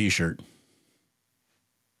love this t-shirt.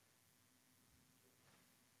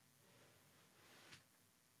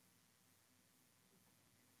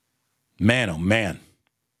 Man, oh man.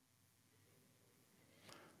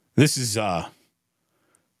 This is lucky.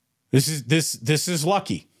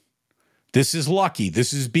 This is lucky.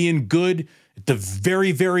 This is being good at the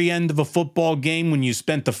very, very end of a football game when you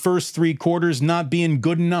spent the first 3 quarters not being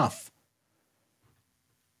good enough.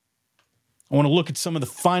 I want to look at some of the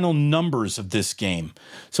final numbers of this game,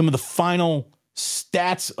 some of the final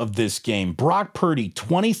stats of this game. Brock Purdy,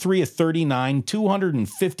 23 of 39,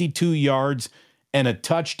 252 yards and a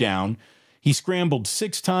touchdown. He scrambled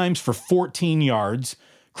 6 times for 14 yards.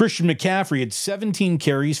 Christian McCaffrey had 17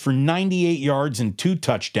 carries for 98 yards and 2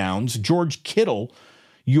 touchdowns. George Kittle,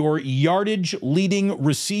 your yardage leading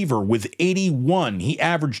receiver, with 81. He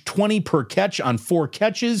averaged 20 per catch on 4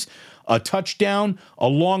 catches, a touchdown, a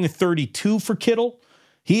long 32 for Kittle.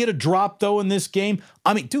 He had a drop, though, in this game.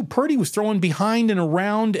 I mean, dude, Purdy was throwing behind and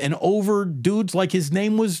around and over dudes like his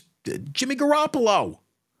name was Jimmy Garoppolo.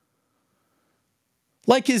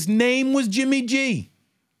 Like his name was Jimmy G.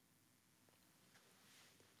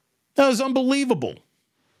 That was unbelievable.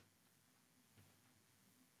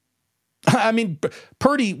 I mean,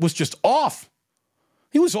 Purdy was just off.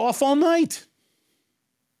 He was off all night.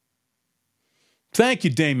 Thank you,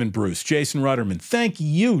 Damon Bruce. Jason Rudderman. Thank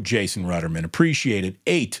you, Jason Rudderman. Appreciate it.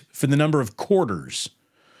 8 for the number of quarters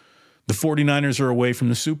the 49ers are away from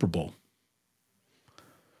the Super Bowl.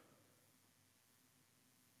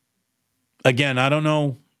 Again, I don't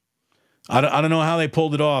know. I don't know how they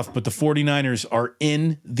pulled it off, but the 49ers are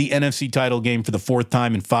in the NFC title game for the 4th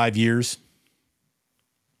time in 5 years.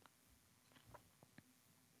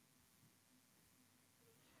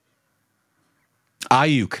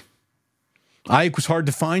 Ayuk was hard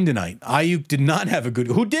to find tonight. Ayuk did not have a good...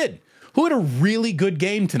 Who did? Who had a really good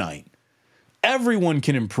game tonight? Everyone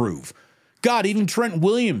can improve. God, even Trent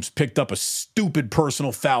Williams picked up a stupid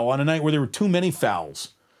personal foul on a night where there were too many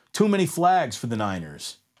fouls. Too many flags for the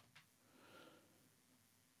Niners.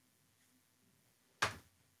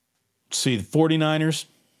 Let's see, the 49ers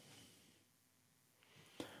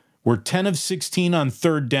were 10 of 16 on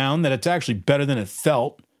 3rd down. That's actually better than it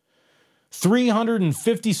felt.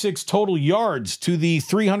 356 total yards to the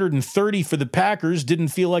 330 for the Packers. Didn't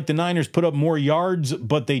feel like the Niners put up more yards,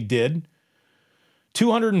 but they did.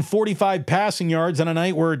 245 passing yards on a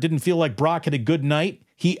night where it didn't feel like Brock had a good night.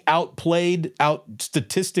 He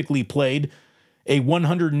statistically played a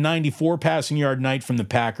 194 passing yard night from the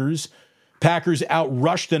Packers. Packers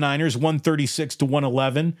outrushed the Niners 136 to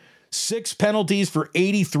 111. 6 penalties for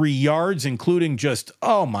 83 yards, including just,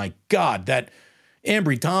 oh my God, that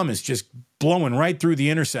Ambry Thomas just blowing right through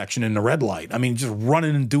the intersection in the red light. I mean, just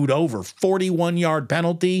running a dude over. 41-yard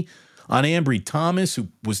penalty on Ambry Thomas, who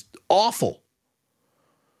was awful.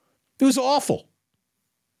 It was awful.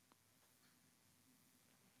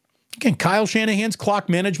 Again, Kyle Shanahan's clock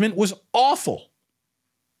management was awful.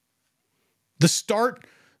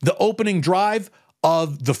 The opening drive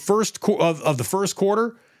of the first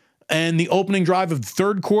quarter and the opening drive of the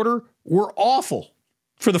 3rd quarter were awful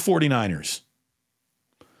for the 49ers.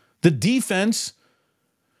 The defense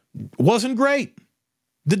wasn't great.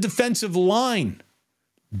 The defensive line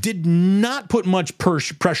did not put much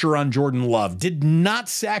pressure on Jordan Love, did not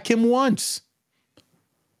sack him once.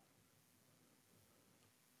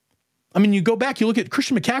 I mean, you go back, you look at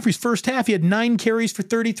Christian McCaffrey's first half, he had 9 carries for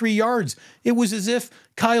 33 yards. It was as if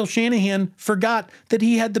Kyle Shanahan forgot that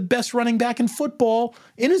he had the best running back in football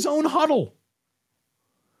in his own huddle.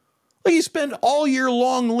 Like, he spent all year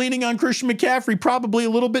long leaning on Christian McCaffrey, probably a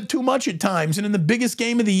little bit too much at times. And in the biggest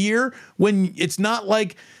game of the year, when it's not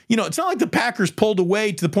like, it's not like the Packers pulled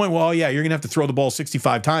away to the point, well, yeah, you're going to have to throw the ball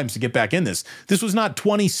 65 times to get back in this. This was not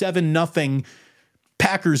 27-0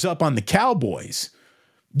 Packers up on the Cowboys.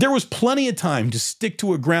 There was plenty of time to stick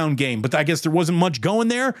to a ground game, but I guess there wasn't much going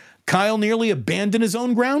there. Kyle nearly abandoned his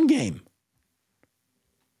own ground game.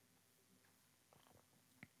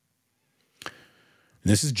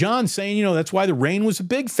 And this is John saying, that's why the rain was a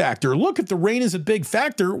big factor. Look, if the rain is a big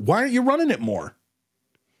factor, why aren't you running it more?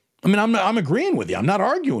 I mean, I'm agreeing with you. I'm not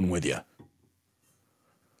arguing with you.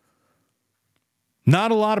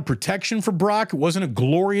 Not a lot of protection for Brock. It wasn't a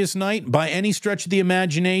glorious night by any stretch of the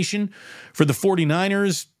imagination for the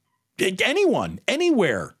 49ers. Anyone,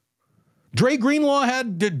 anywhere. Dre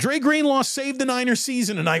Greenlaw saved the Niners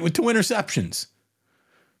season tonight with 2 interceptions. I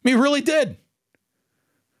mean, he really did.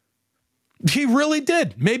 He really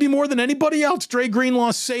did. Maybe more than anybody else, Dre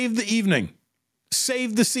Greenlaw saved the evening,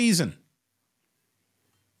 saved the season.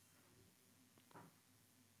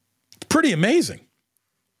 It's pretty amazing.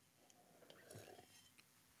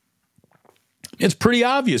 It's pretty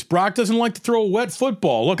obvious. Brock doesn't like to throw a wet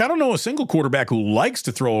football. Look, I don't know a single quarterback who likes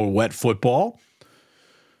to throw a wet football.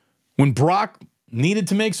 When Brock needed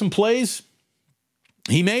to make some plays,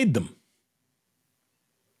 he made them.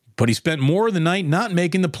 But he spent more of the night not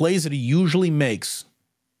making the plays that he usually makes.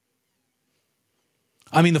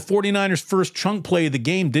 I mean, the 49ers' first chunk play of the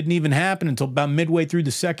game didn't even happen until about midway through the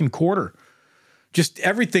second quarter. Just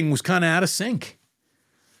everything was kind of out of sync.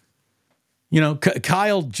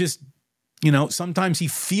 Kyle just... sometimes he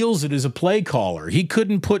feels it as a play caller. He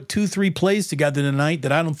couldn't put 2-3 plays together tonight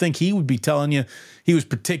that I don't think he would be telling you he was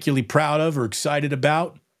particularly proud of or excited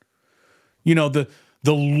about.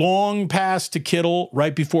 The long pass to Kittle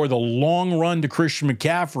right before the long run to Christian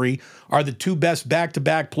McCaffrey are the 2 best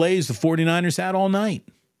back-to-back plays the 49ers had all night.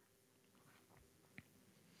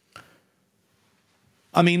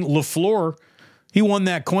 I mean, LaFleur... he won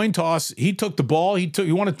that coin toss. He took the ball. He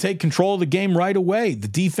wanted to take control of the game right away. The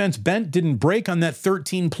defense bent, didn't break on that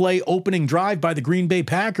 13-play opening drive by the Green Bay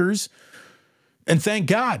Packers. And thank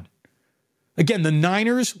God. Again, the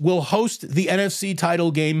Niners will host the NFC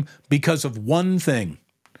title game because of one thing.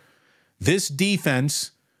 This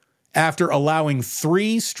defense, after allowing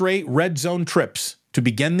 3 straight red zone trips to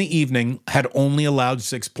begin the evening, had only allowed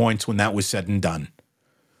 6 points when that was said and done.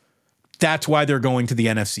 That's why they're going to the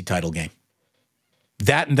NFC title game.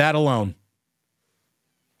 That and that alone.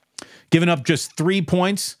 Giving up just 3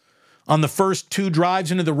 points on the first 2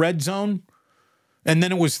 drives into the red zone. And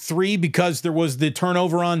then it was 3 because there was the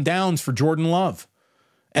turnover on downs for Jordan Love.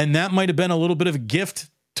 And that might have been a little bit of a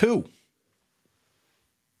gift too.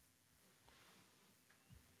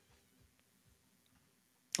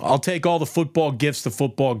 I'll take all the football gifts the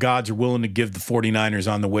football gods are willing to give the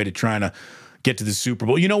 49ers on the way to trying to get to the Super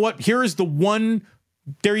Bowl. You know what? Here is the one.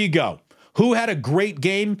 There you go. Who had a great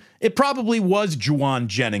game? It probably was Juwan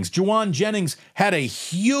Jennings. Juwan Jennings had a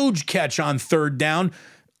huge catch on 3rd down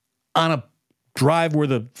on a drive where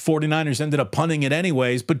the 49ers ended up punting it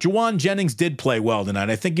anyways. But Juwan Jennings did play well tonight.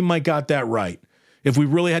 I think you might got that right. If we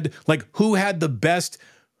really had to, who had the best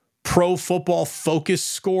pro football focus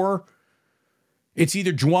score? It's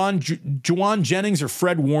either Juwan Jennings or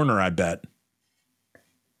Fred Warner, I bet.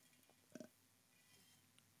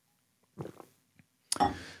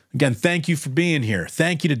 Again, thank you for being here.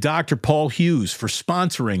 Thank you to Dr. Paul Hughes for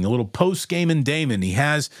sponsoring a little Postgame and Damon he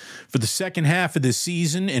has for the second half of the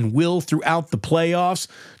season and will throughout the playoffs.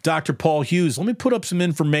 Dr. Paul Hughes, let me put up some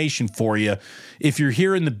information for you. If you're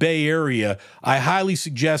here in the Bay Area, I highly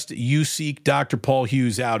suggest you seek Dr. Paul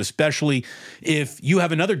Hughes out, especially if you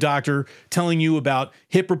have another doctor telling you about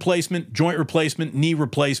hip replacement, joint replacement, knee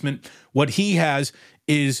replacement. What he has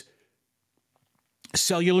is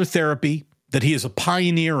cellular therapy that he is a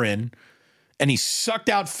pioneer in, and he sucked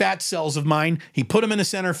out fat cells of mine. He put them in a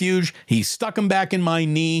centrifuge. He stuck them back in my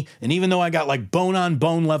knee, and even though I got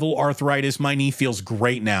bone-on-bone level arthritis, my knee feels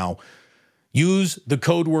great now. Use the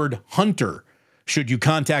code word HUNTER should you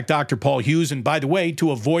contact Dr. Paul Hughes. And by the way,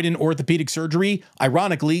 to avoid an orthopedic surgery,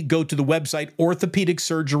 ironically, go to the website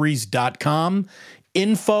orthopedicsurgeries.com.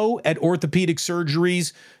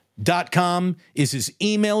 info@orthopedicsurgeries.com is his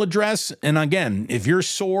email address. And again, if you're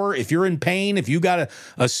sore, if you're in pain, if you got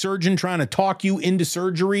a surgeon trying to talk you into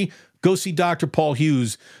surgery, go see Dr. Paul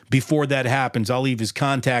Hughes before that happens. I'll leave his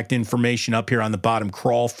contact information up here on the bottom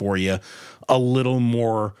crawl for you a little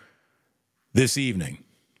more this evening.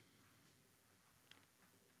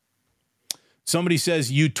 Somebody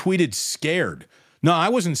says you tweeted scared. No, I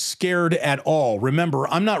wasn't scared at all. Remember,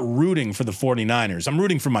 I'm not rooting for the 49ers. I'm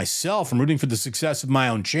rooting for myself. I'm rooting for the success of my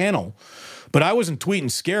own channel. But I wasn't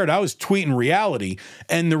tweeting scared. I was tweeting reality.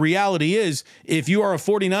 And the reality is, if you are a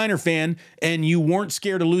 49er fan and you weren't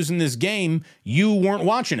scared of losing this game, you weren't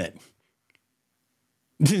watching it.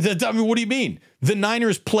 I mean, what do you mean? The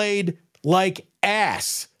Niners played like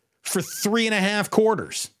ass for 3.5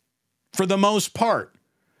 quarters for the most part.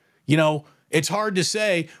 You know, it's hard to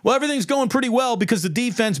say, well, everything's going pretty well because the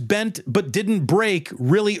defense bent but didn't break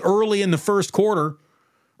really early in the first quarter.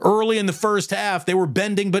 Early in the first half, they were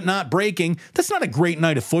bending but not breaking. That's not a great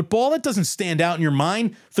night of football. That doesn't stand out in your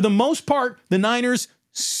mind. For the most part, the Niners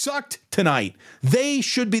sucked tonight. They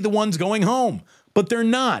should be the ones going home, but they're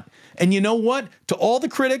not. And you know what? To all the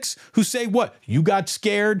critics who say, what? You got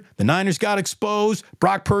scared. The Niners got exposed.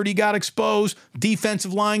 Brock Purdy got exposed.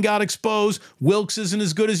 Defensive line got exposed. Wilkes isn't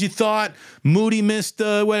as good as you thought. Moody missed,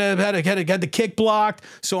 had the kick blocked.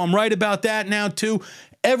 So I'm right about that now too.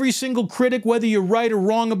 Every single critic, whether you're right or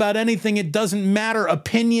wrong about anything, it doesn't matter.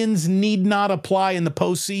 Opinions need not apply in the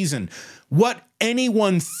postseason. What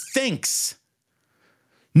anyone thinks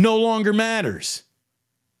no longer matters.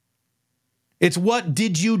 It's what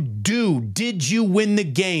did you do? Did you win the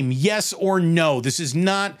game? Yes or no? This is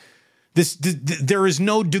not this. There is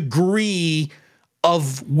no degree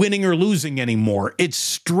of winning or losing anymore. It's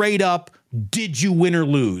straight up, did you win or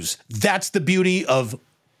lose? That's the beauty of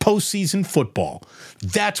postseason football.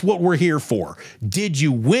 That's what we're here for. Did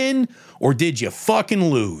you win or did you fucking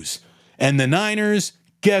lose? And the Niners,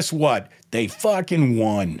 guess what? They fucking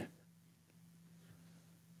won.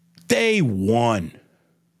 They won.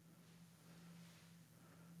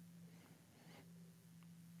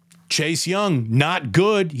 Chase Young, not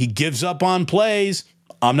good. He gives up on plays.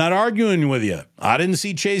 I'm not arguing with you. I didn't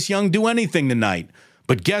see Chase Young do anything tonight.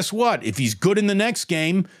 But guess what? If he's good in the next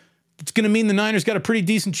game, it's going to mean the Niners got a pretty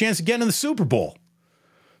decent chance of getting to the Super Bowl.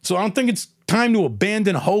 So I don't think it's time to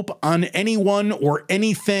abandon hope on anyone or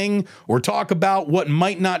anything or talk about what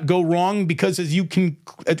might not go wrong because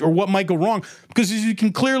what might go wrong, because as you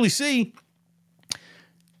can clearly see,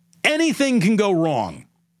 anything can go wrong.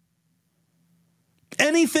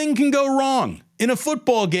 Anything can go wrong in a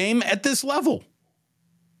football game at this level.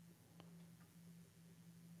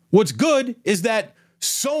 What's good is that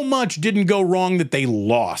so much didn't go wrong that they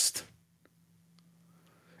lost.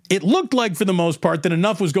 It looked like, for the most part, that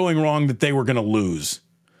enough was going wrong that they were going to lose.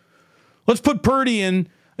 Let's put Purdy in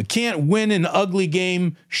a can't win an ugly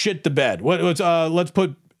game shit to bed. Let's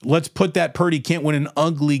put that Purdy can't win an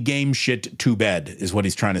ugly game shit to bed is what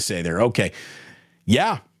he's trying to say there. Okay.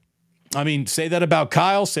 Yeah. I mean, say that about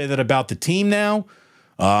Kyle, say that about the team now.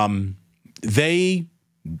 If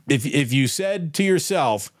you said to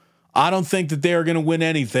yourself, I don't think that they're going to win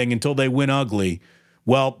anything until they win ugly,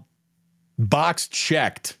 well, box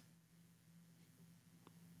checked.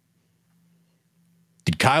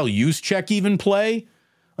 Did Kyle Juszczyk even play?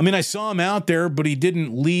 I mean, I saw him out there, but he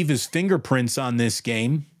didn't leave his fingerprints on this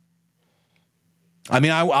game. I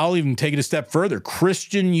mean, I'll even take it a step further.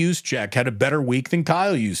 Christian Juszczyk had a better week than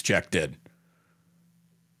Kyle Juszczyk did.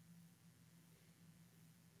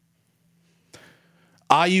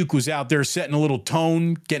 Ayuk was out there setting a little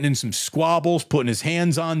tone, getting in some squabbles, putting his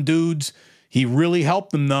hands on dudes. He really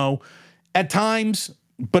helped them, though, at times.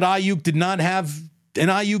 But Ayuk did not have an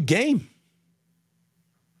Ayuk game.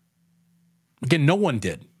 Again, no one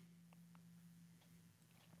did.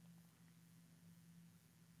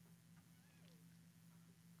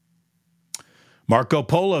 Marco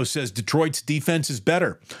Polo says Detroit's defense is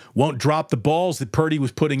better. Won't drop the balls that Purdy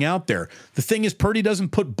was putting out there. The thing is, Purdy doesn't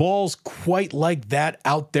put balls quite like that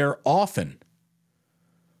out there often.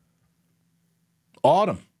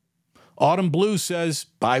 Autumn Blue says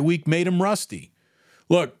bye week made him rusty.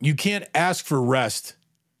 Look, you can't ask for rest,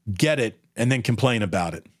 get it, and then complain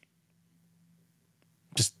about it.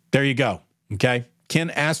 Just there you go. Okay?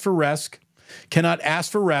 Cannot ask for rest,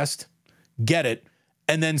 get it,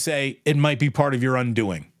 and then say it might be part of your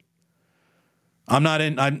undoing. I'm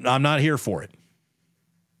not here for it.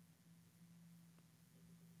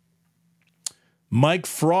 Mike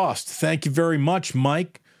Frost, thank you very much,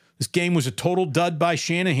 Mike. This game was a total dud by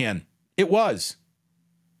Shanahan. It was.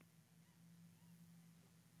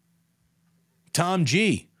 Tom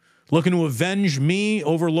G, looking to avenge me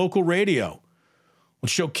over local radio.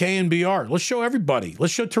 Let's show KNBR. Let's show everybody.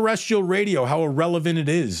 Let's show terrestrial radio how irrelevant it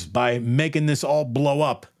is by making this all blow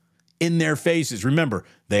up in their faces. Remember,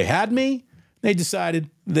 they had me. They decided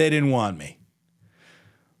they didn't want me.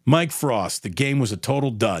 Mike Frost, the game was a total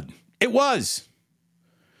dud. It was.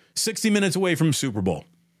 60 minutes away from Super Bowl.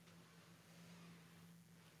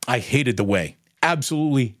 I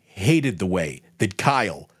absolutely hated the way that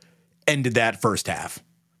Kyle ended that first half.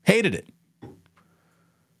 Hated it.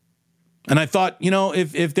 And I thought,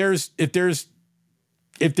 if there's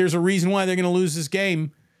a reason why they're going to lose this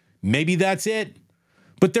game, maybe that's it.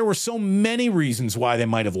 But there were so many reasons why they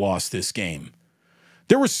might have lost this game.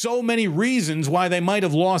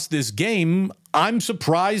 I'm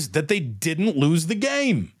surprised that they didn't lose the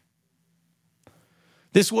game.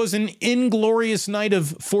 This was an inglorious night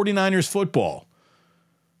of 49ers football.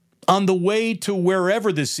 On the way to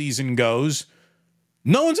wherever this season goes,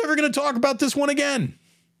 no one's ever going to talk about this one again.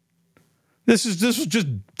 This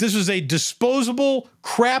was a disposable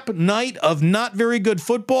crap night of not very good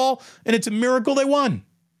football, and it's a miracle they won.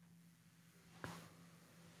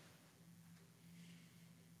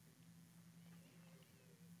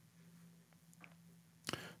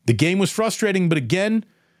 The game was frustrating, but again,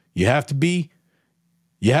 you have to be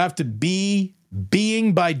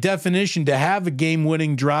being by definition to have a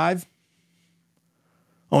game-winning drive.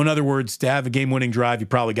 Oh, in other words, to have a game-winning drive, you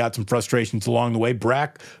probably got some frustrations along the way.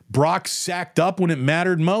 Brock sacked up when it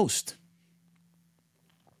mattered most.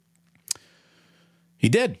 He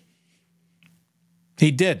did.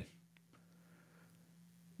 He did.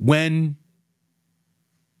 When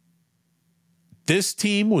this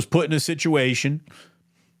team was put in a situation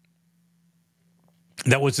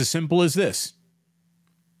that was as simple as this.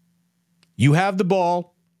 You have the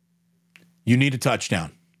ball, you need a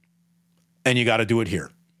touchdown, and you got to do it here.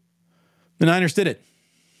 The Niners did it.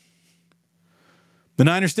 The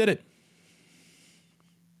Niners did it.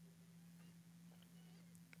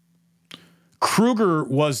 Kruger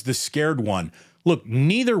was the scared one. Look,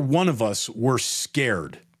 neither one of us were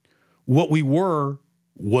scared. What we were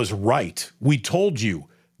was right. We told you,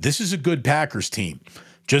 this is a good Packers team.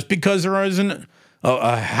 Just because there isn't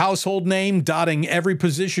a household name dotting every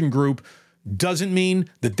position group doesn't mean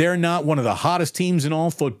that they're not one of the hottest teams in all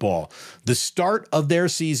football. The start of their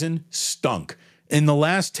season stunk. In the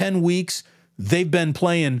last 10 weeks, they've been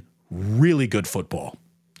playing really good football.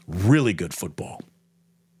 Really good football.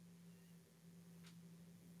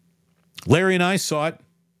 Larry and I saw it.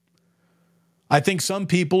 I think some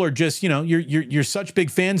people are just, you're such big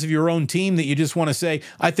fans of your own team that you just want to say,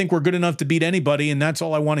 I think we're good enough to beat anybody, and that's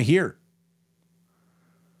all I want to hear.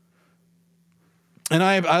 And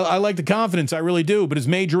I like the confidence, I really do. But as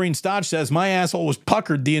Majorine Stotch says, my asshole was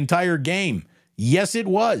puckered the entire game. Yes, it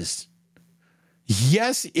was.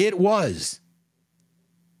 Yes, it was.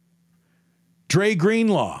 Dre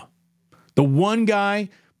Greenlaw, the one guy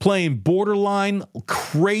playing borderline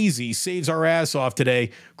crazy, saves our ass off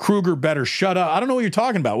today. Kruger better shut up. I don't know what you're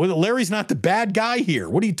talking about. Larry's not the bad guy here.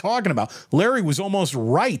 What are you talking about? Larry was almost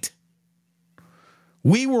right.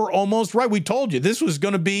 We were almost right. We told you this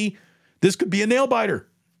could be a nail biter.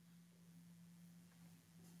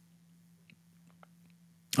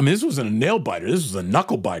 I mean, this wasn't a nail biter. This was a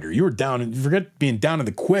knuckle biter. You were down, and forget being down to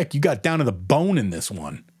the quick. You got down to the bone in this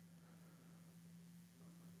one.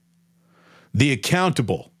 The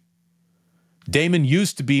Accountable. Damon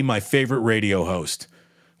used to be my favorite radio host.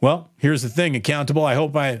 Well, here's the thing, Accountable. I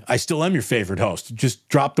hope I still am your favorite host. Just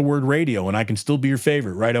drop the word radio, and I can still be your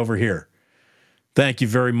favorite right over here. Thank you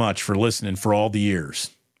very much for listening for all the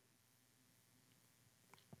years.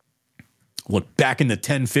 Look, back in the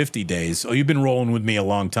 1050 days, you've been rolling with me a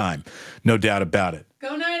long time. No doubt about it.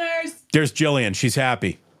 Go Niners! There's Jillian. She's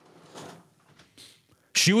happy.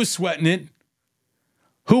 She was sweating it.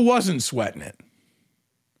 Who wasn't sweating it?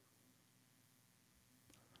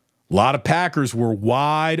 A lot of Packers were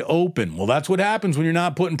wide open. Well, that's what happens when you're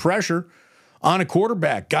not putting pressure on a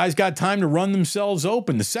quarterback. Guys got time to run themselves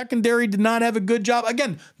open. The secondary did not have a good job.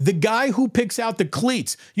 Again, the guy who picks out the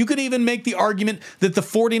cleats, you could even make the argument that the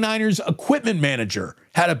 49ers equipment manager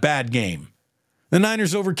had a bad game. The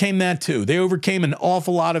Niners overcame that too. They overcame an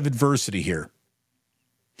awful lot of adversity here.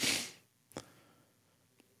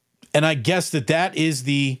 And I guess that is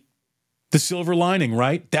the silver lining,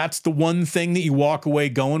 right? That's the one thing that you walk away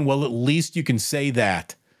going, well, at least you can say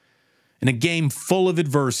that. In a game full of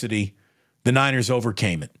adversity, the Niners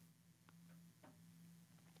overcame it.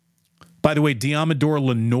 By the way, Diamador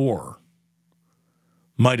Lenore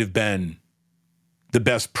might have been the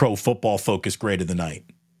best pro football focus grade of the night.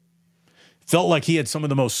 Felt like he had some of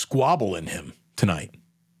the most squabble in him tonight.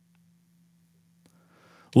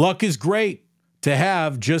 Luck is great to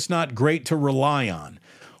have, just not great to rely on.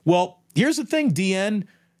 Well, here's the thing, DN.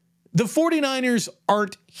 The 49ers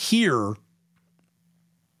aren't here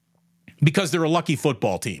because they're a lucky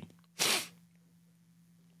football team.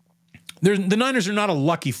 The Niners are not a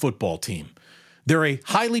lucky football team. They're a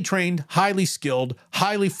highly trained, highly skilled,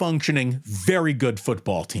 highly functioning, very good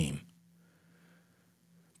football team.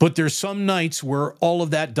 But there's some nights where all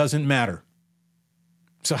of that doesn't matter.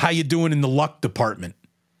 So how you doing in the luck department?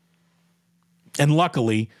 And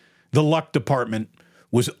luckily, the luck department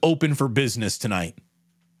was open for business tonight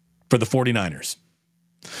for the 49ers.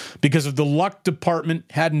 Because if the luck department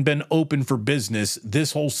hadn't been open for business,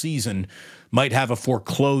 this whole season might have a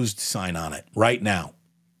foreclosed sign on it right now.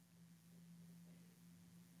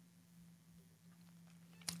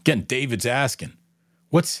 Again, David's asking,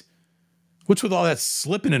 What's with all that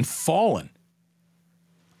slipping and falling?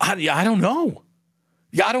 I don't know.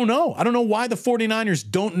 Yeah, I don't know. I don't know why the 49ers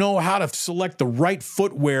don't know how to select the right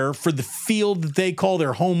footwear for the field that they call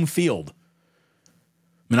their home field.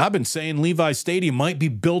 I mean, I've been saying Levi Stadium might be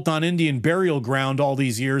built on Indian burial ground all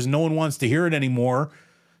these years, and no one wants to hear it anymore.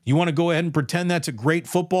 You want to go ahead and pretend that's a great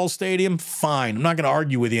football stadium? Fine. I'm not going to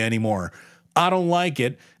argue with you anymore. I don't like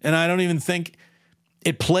it, and I don't even think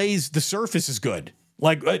it plays, the surface is good.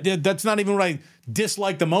 Like, that's not even what I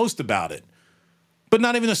dislike the most about it. But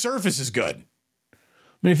not even the surface is good. I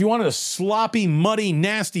mean, if you wanted a sloppy, muddy,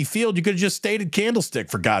 nasty field, you could have just stayed at Candlestick,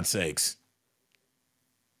 for God's sakes.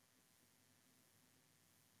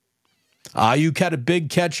 Ayuk had a big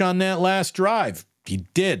catch on that last drive. He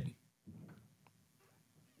did.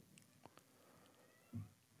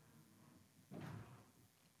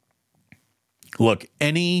 Look,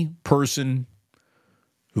 any person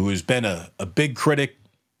who has been a big critic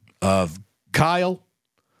of Kyle,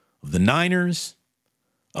 of the Niners,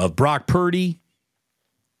 of Brock Purdy,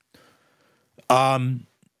 all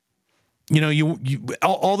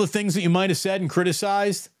the things that you might have said and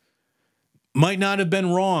criticized might not have been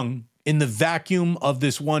wrong in the vacuum of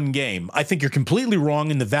this one game. I think you're completely wrong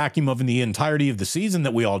in the vacuum of the entirety of the season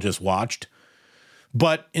that we all just watched.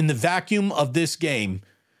 But in the vacuum of this game,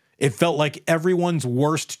 it felt like everyone's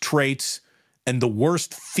worst traits and the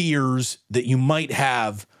worst fears that you might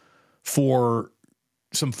have for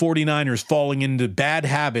some 49ers falling into bad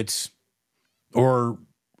habits or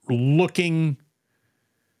looking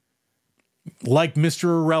like Mr.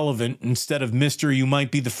 Irrelevant instead of Mr. You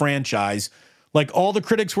might be the franchise. Like, all the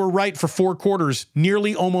critics were right for 4 quarters,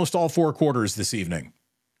 nearly almost all 4 quarters this evening.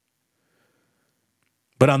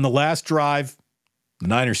 But on the last drive, the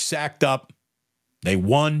Niners sacked up, they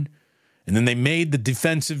won, and then they made the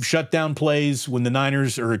defensive shutdown plays when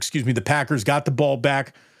the Packers got the ball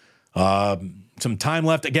back. Some time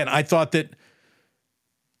left. Again, I thought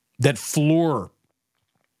that Fleur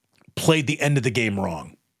played the end of the game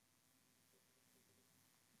wrong.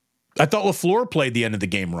 I thought LaFleur played the end of the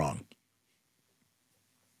game wrong.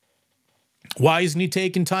 Why isn't he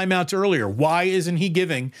taking timeouts earlier? Why isn't he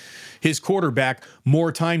giving his quarterback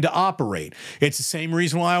more time to operate? It's the same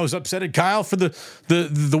reason why I was upset at Kyle for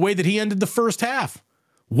the way that he ended the first half.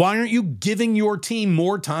 Why aren't you giving your team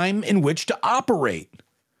more time in which to operate?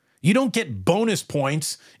 You don't get bonus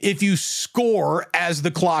points if you score as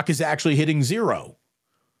the clock is actually hitting 0.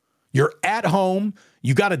 You're at home.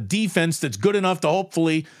 You got a defense that's good enough to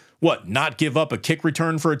hopefully, not give up a kick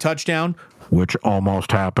return for a touchdown, which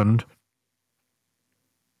almost happened.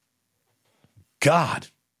 God,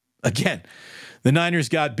 again, the Niners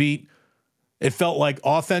got beat. It felt like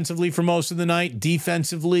offensively for most of the night.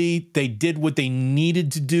 Defensively, they did what they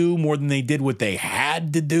needed to do more than they did what they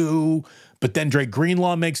had to do. But then Drake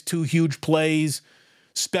Greenlaw makes 2 huge plays.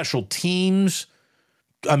 Special teams.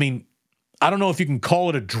 I mean, I don't know if you can call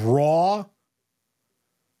it a draw.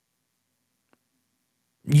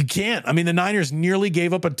 You can't. I mean, the Niners nearly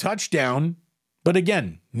gave up a touchdown. But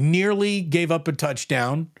again, nearly gave up a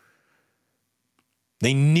touchdown.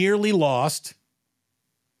 They nearly lost,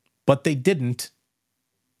 but they didn't.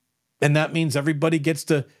 And that means everybody gets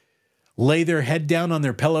to lay their head down on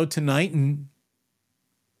their pillow tonight and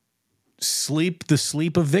sleep the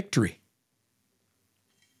sleep of victory.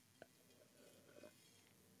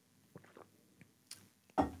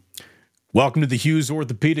 Welcome to the Hughes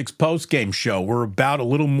Orthopedics postgame show. We're about a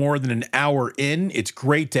little more than an hour in. It's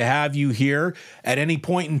great to have you here. At any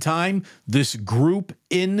point in time, this group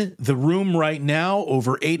in the room right now,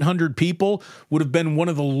 over 800 people, would have been one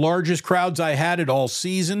of the largest crowds I had it all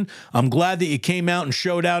season. I'm glad that you came out and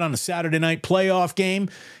showed out on a Saturday night playoff game.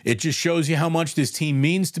 It just shows you how much this team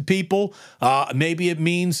means to people. Maybe it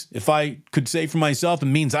means, if I could say for myself, it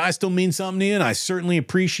means I still mean something to you, and I certainly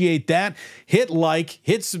appreciate that. Hit like,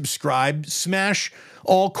 hit subscribe, smash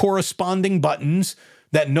all corresponding buttons.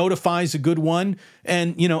 That notifies a good one.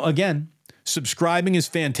 And, again, subscribing is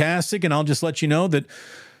fantastic, and I'll just let you know that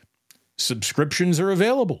subscriptions are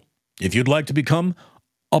available if you'd like to become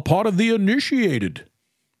a part of the initiated.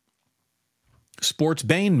 Sports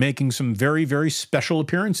Bane making some very, very special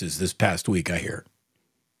appearances this past week, I hear.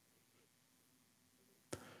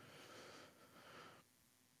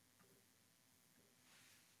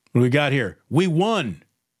 What do we got here? We won.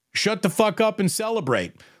 Shut the fuck up and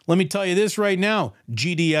celebrate. Let me tell you this right now,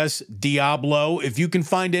 GDS Diablo, if you can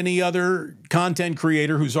find any other content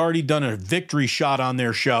creator who's already done a victory shot on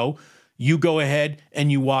their show, you go ahead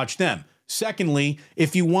and you watch them. Secondly,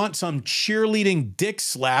 if you want some cheerleading dick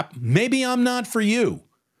slap, maybe I'm not for you.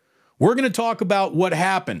 We're going to talk about what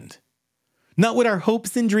happened not what our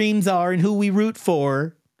hopes and dreams are and who we root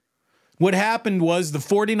for. What happened was the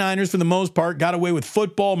 49ers, for the most part, got away with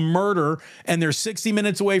football murder, and they're 60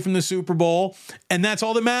 minutes away from the Super Bowl, and that's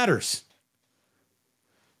all that matters.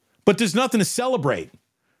 But there's nothing to celebrate.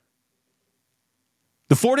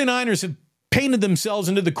 The 49ers have painted themselves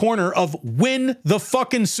into the corner of win the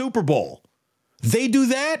fucking Super Bowl. They do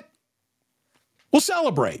that, we'll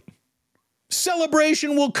celebrate.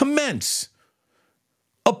 Celebration will commence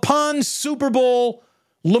upon Super Bowl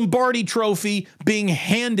Lombardi trophy being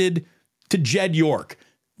handed to Jed York.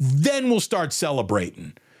 Then we'll start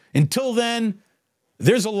celebrating. Until then,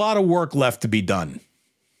 there's a lot of work left to be done.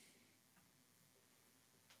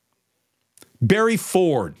 Barry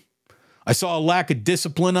Ford. I saw a lack of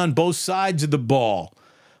discipline on both sides of the ball.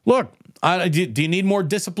 Look, do you need more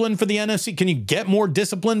discipline for the NFC? Can you get more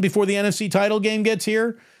discipline before the NFC title game gets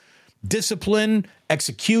here? Discipline,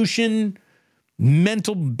 execution,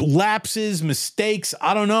 mental lapses, mistakes,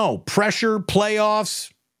 I don't know. Pressure,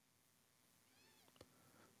 playoffs.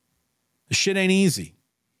 This shit ain't easy.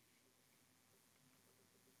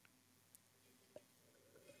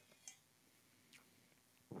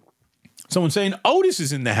 Someone saying Otis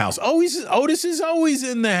is in the house. Otis is always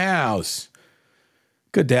in the house.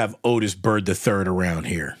 Good to have Otis Bird III around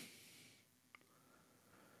here.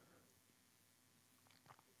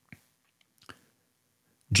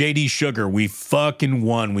 JD Sugar, we fucking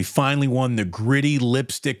won. We finally won the gritty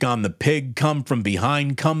lipstick on the pig come from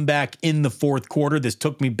behind comeback in the fourth quarter. This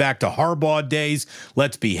took me back to Harbaugh days.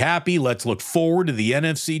 Let's be happy. Let's look forward to the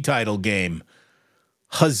NFC title game.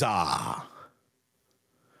 Huzzah.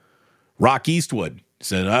 Rock Eastwood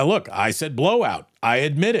said, look, I said blowout. I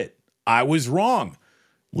admit it. I was wrong.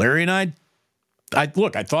 Larry and I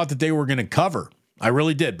thought that they were going to cover. I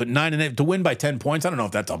really did. But 9-8 to win by 10 points, I don't know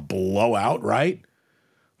if that's a blowout, right?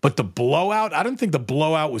 But the blowout, I don't think the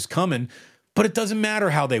blowout was coming, but it doesn't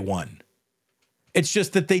matter how they won. It's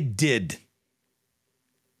just that they did.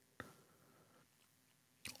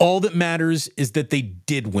 All that matters is that they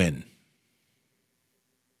did win.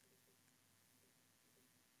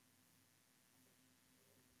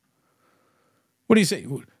 What do you say?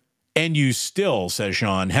 And you still, says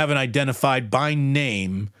Sean, haven't identified by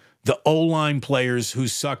name the O-line players who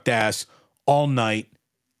sucked ass all night,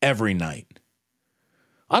 every night.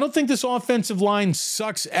 I don't think this offensive line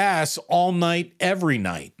sucks ass all night, every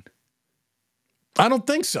night. I don't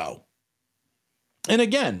think so. And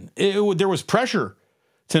again, there was pressure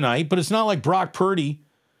tonight, but it's not like Brock Purdy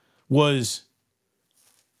was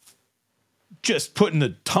just putting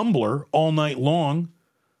the tumbler all night long.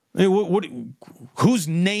 I mean, whose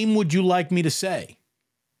name would you like me to say?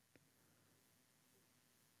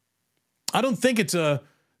 I don't think it's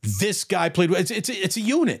this guy played. It's a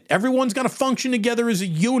unit. Everyone's got to function together as a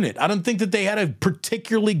unit. I don't think that they had a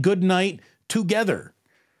particularly good night together.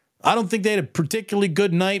 I don't think they had a particularly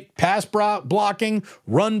good night pass blocking,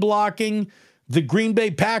 run blocking. The Green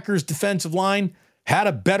Bay Packers defensive line had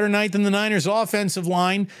a better night than the Niners offensive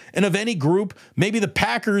line. And of any group, maybe the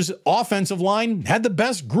Packers offensive line had the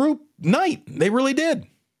best group night. They really did.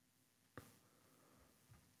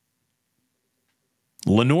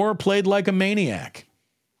 Lenore played like a maniac.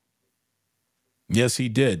 Yes, he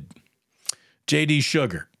did. JD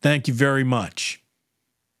Sugar, thank you very much.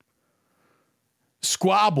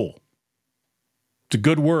 Squabble. It's a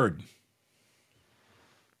good word.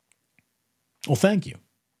 Well, thank you.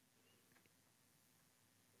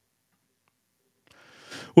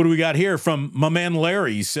 What do we got here from my man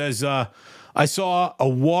Larry? He says, I saw a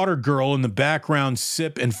water girl in the background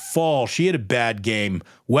sip and fall. She had a bad game.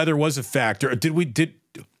 Weather was a factor. Did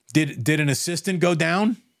an assistant go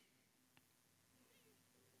down?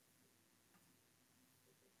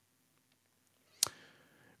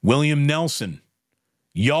 William Nelson,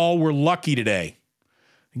 y'all were lucky today.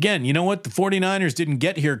 Again, you know what? The 49ers didn't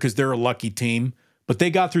get here because they're a lucky team, but they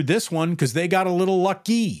got through this one because they got a little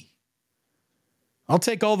lucky. I'll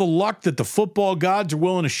take all the luck that the football gods are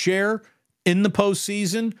willing to share in the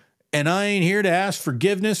postseason, and I ain't here to ask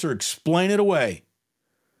forgiveness or explain it away.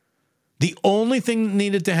 The only thing that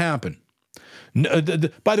needed to happen,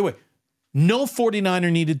 by the way, no 49er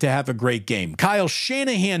needed to have a great game. Kyle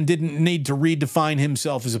Shanahan didn't need to redefine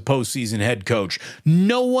himself as a postseason head coach.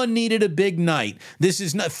 No one needed a big night. This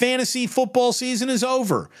is not fantasy football season is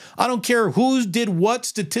over. I don't care who did what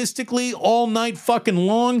statistically all night fucking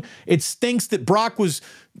long. It stinks that Brock was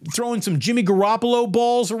throwing some Jimmy Garoppolo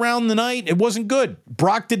balls around the night. It wasn't good.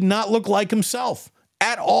 Brock did not look like himself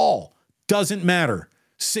at all. Doesn't matter.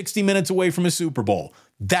 60 minutes away from a Super Bowl.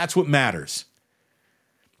 That's what matters.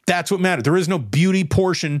 That's what mattered. There is no beauty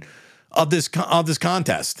portion of this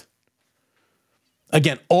contest.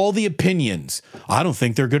 Again, all the opinions. I don't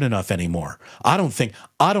think they're good enough anymore. I don't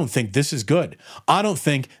think this is good. I don't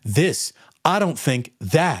think this. I don't think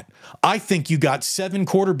that. I think you got 7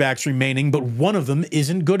 quarterbacks remaining, but one of them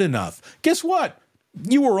isn't good enough. Guess what?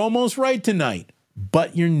 You were almost right tonight,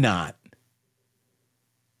 but you're not.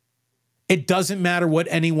 It doesn't matter what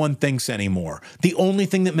anyone thinks anymore. The only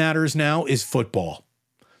thing that matters now is football.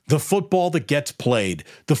 The football that gets played.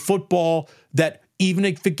 The football that, even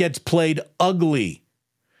if it gets played ugly,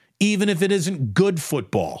 even if it isn't good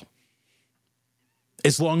football,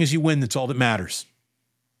 as long as you win, that's all that matters.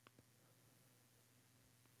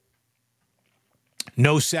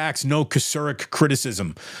 No sacks, no Kasurek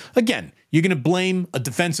criticism. Again, you're going to blame a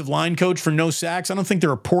defensive line coach for no sacks? I don't think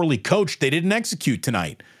they're poorly coached. They didn't execute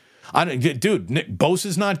tonight. Nick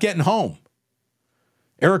Bosa's not getting home.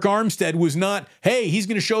 Eric Armstead was not, hey, he's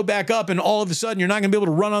going to show back up and all of a sudden you're not going to be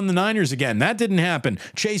able to run on the Niners again. That didn't happen.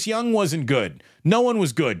 Chase Young wasn't good. No one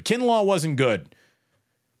was good. Kinlaw wasn't good.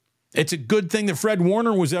 It's a good thing that Fred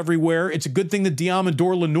Warner was everywhere. It's a good thing that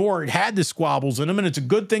Diamador Lenore had the squabbles in him, and it's a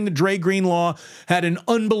good thing that Dre Greenlaw had an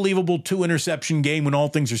unbelievable 2-interception game when all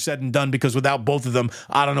things are said and done, because without both of them,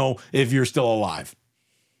 I don't know if you're still alive.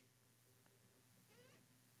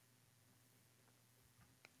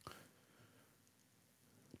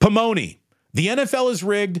 Pomoni, the NFL is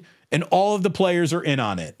rigged and all of the players are in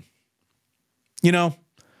on it. You know,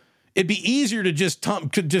 it'd be easier to just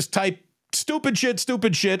type stupid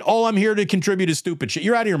shit. All I'm here to contribute is stupid shit.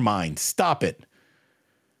 You're out of your mind. Stop it.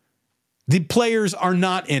 The players are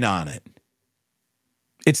not in on it.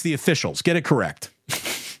 It's the officials. Get it correct.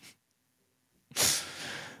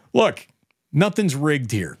 Look, nothing's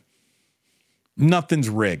rigged here. Nothing's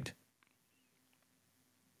rigged.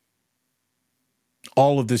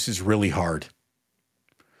 All of this is really hard.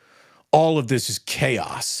 All of this is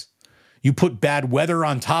chaos. You put bad weather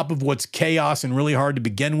on top of what's chaos and really hard to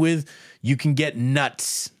begin with, you can get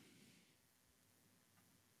nuts.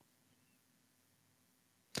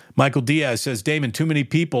 Michael Diaz says, Damon, too many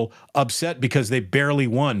people upset because they barely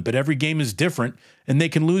won, but every game is different and they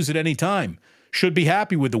can lose at any time. Should be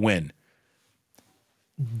happy with the win.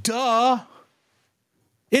 Duh.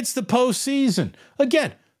 It's the postseason.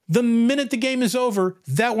 Again, the minute the game is over,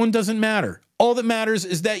 that one doesn't matter. All that matters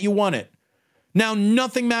is that you won it. Now,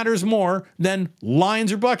 nothing matters more than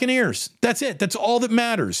Lions or Buccaneers. That's it. That's all that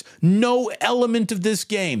matters. No element of this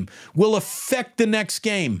game will affect the next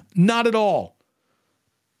game. Not at all.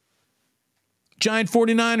 Giant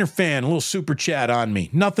 49er fan, a little super chat on me.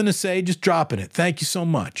 Nothing to say, just dropping it. Thank you so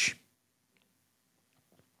much.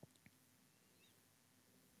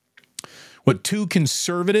 What, too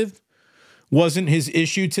conservative wasn't his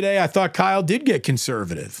issue today? I thought Kyle did get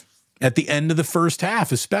conservative at the end of the first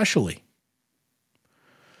half, especially.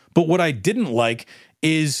 But what I didn't like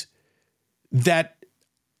is that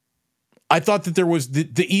I thought that there was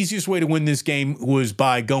the easiest way to win this game was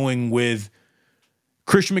by going with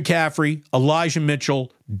Christian McCaffrey, Elijah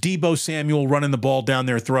Mitchell, Deebo Samuel running the ball down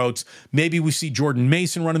their throats. Maybe we see Jordan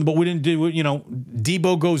Mason running the ball. We didn't do it.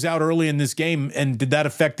 Deebo goes out early in this game, and did that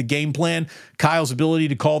affect the game plan? Kyle's ability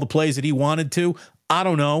to call the plays that he wanted to? I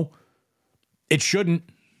don't know. It shouldn't.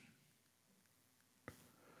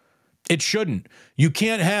 It shouldn't. You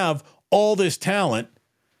can't have all this talent.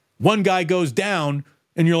 One guy goes down,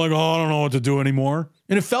 and you're like, oh, I don't know what to do anymore.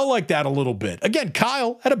 And it felt like that a little bit. Again,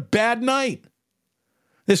 Kyle had a bad night.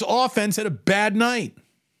 This offense had a bad night.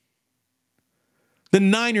 The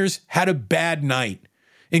Niners had a bad night.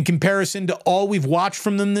 In comparison to all we've watched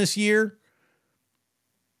from them this year,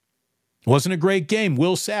 wasn't a great game.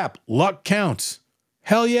 Will Sapp, luck counts.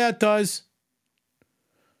 Hell yeah, it does.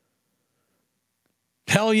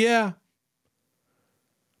 Hell yeah.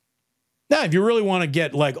 Now, if you really want to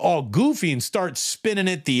get like all goofy and start spinning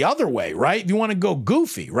it the other way, right? If you want to go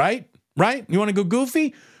goofy, right? You want to go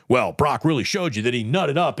goofy? Well, Brock really showed you that he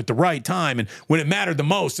nutted up at the right time and when it mattered the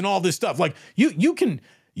most and all this stuff. Like you can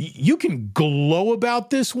glow about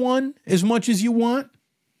this one as much as you want.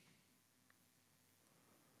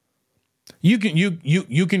 You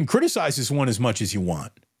can criticize this one as much as you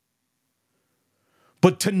want.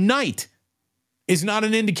 But tonight is not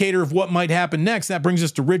an indicator of what might happen next. That brings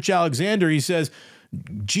us to Rich Alexander. He says,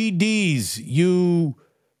 GDs, you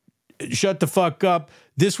shut the fuck up.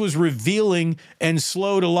 This was revealing and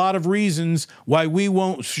showed a lot of reasons why we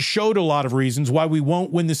won't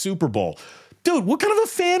win the Super Bowl. Dude, what kind of a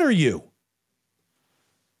fan are you?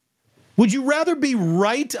 Would you rather be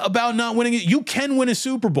right about not winning it? You can win a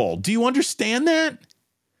Super Bowl. Do you understand that?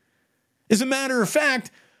 As a matter of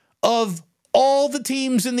fact, of all the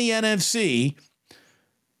teams in the NFC,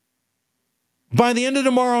 by the end of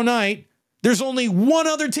tomorrow night, There's only one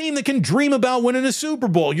other team that can dream about winning a Super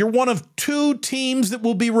Bowl. You're one of two teams that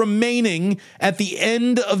will be remaining at the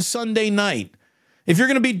end of Sunday night. If you're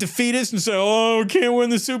going to be defeatist and say, oh, can't win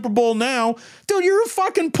the Super Bowl now, dude, you're a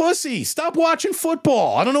fucking pussy. Stop watching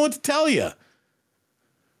football. I don't know what to tell you.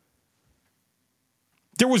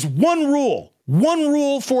 There was one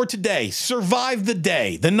rule for today. Survive the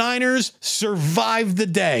day. The Niners survived the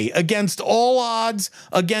day. Against all odds,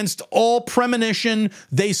 against all premonition,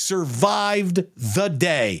 they survived the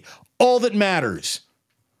day. All that matters.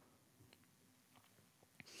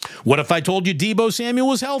 What if I told you Deebo Samuel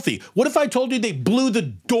was healthy? What if I told you they blew the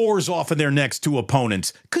doors off of their next two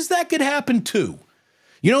opponents? Because that could happen too.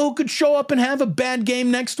 You know who could show up and have a bad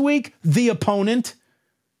game next week? The opponent.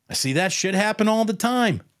 I see that shit happen all the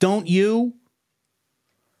time. Don't you?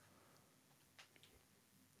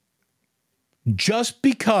 Just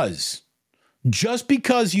because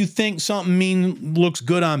you think something looks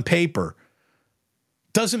good on paper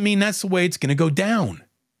doesn't mean that's the way it's going to go down.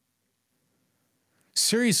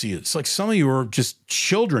 Seriously, it's like some of you are just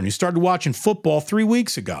children who started watching football 3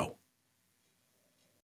 weeks ago.